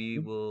 We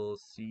will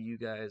see you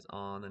guys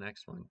on the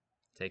next one.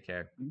 Take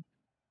care.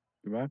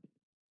 Goodbye.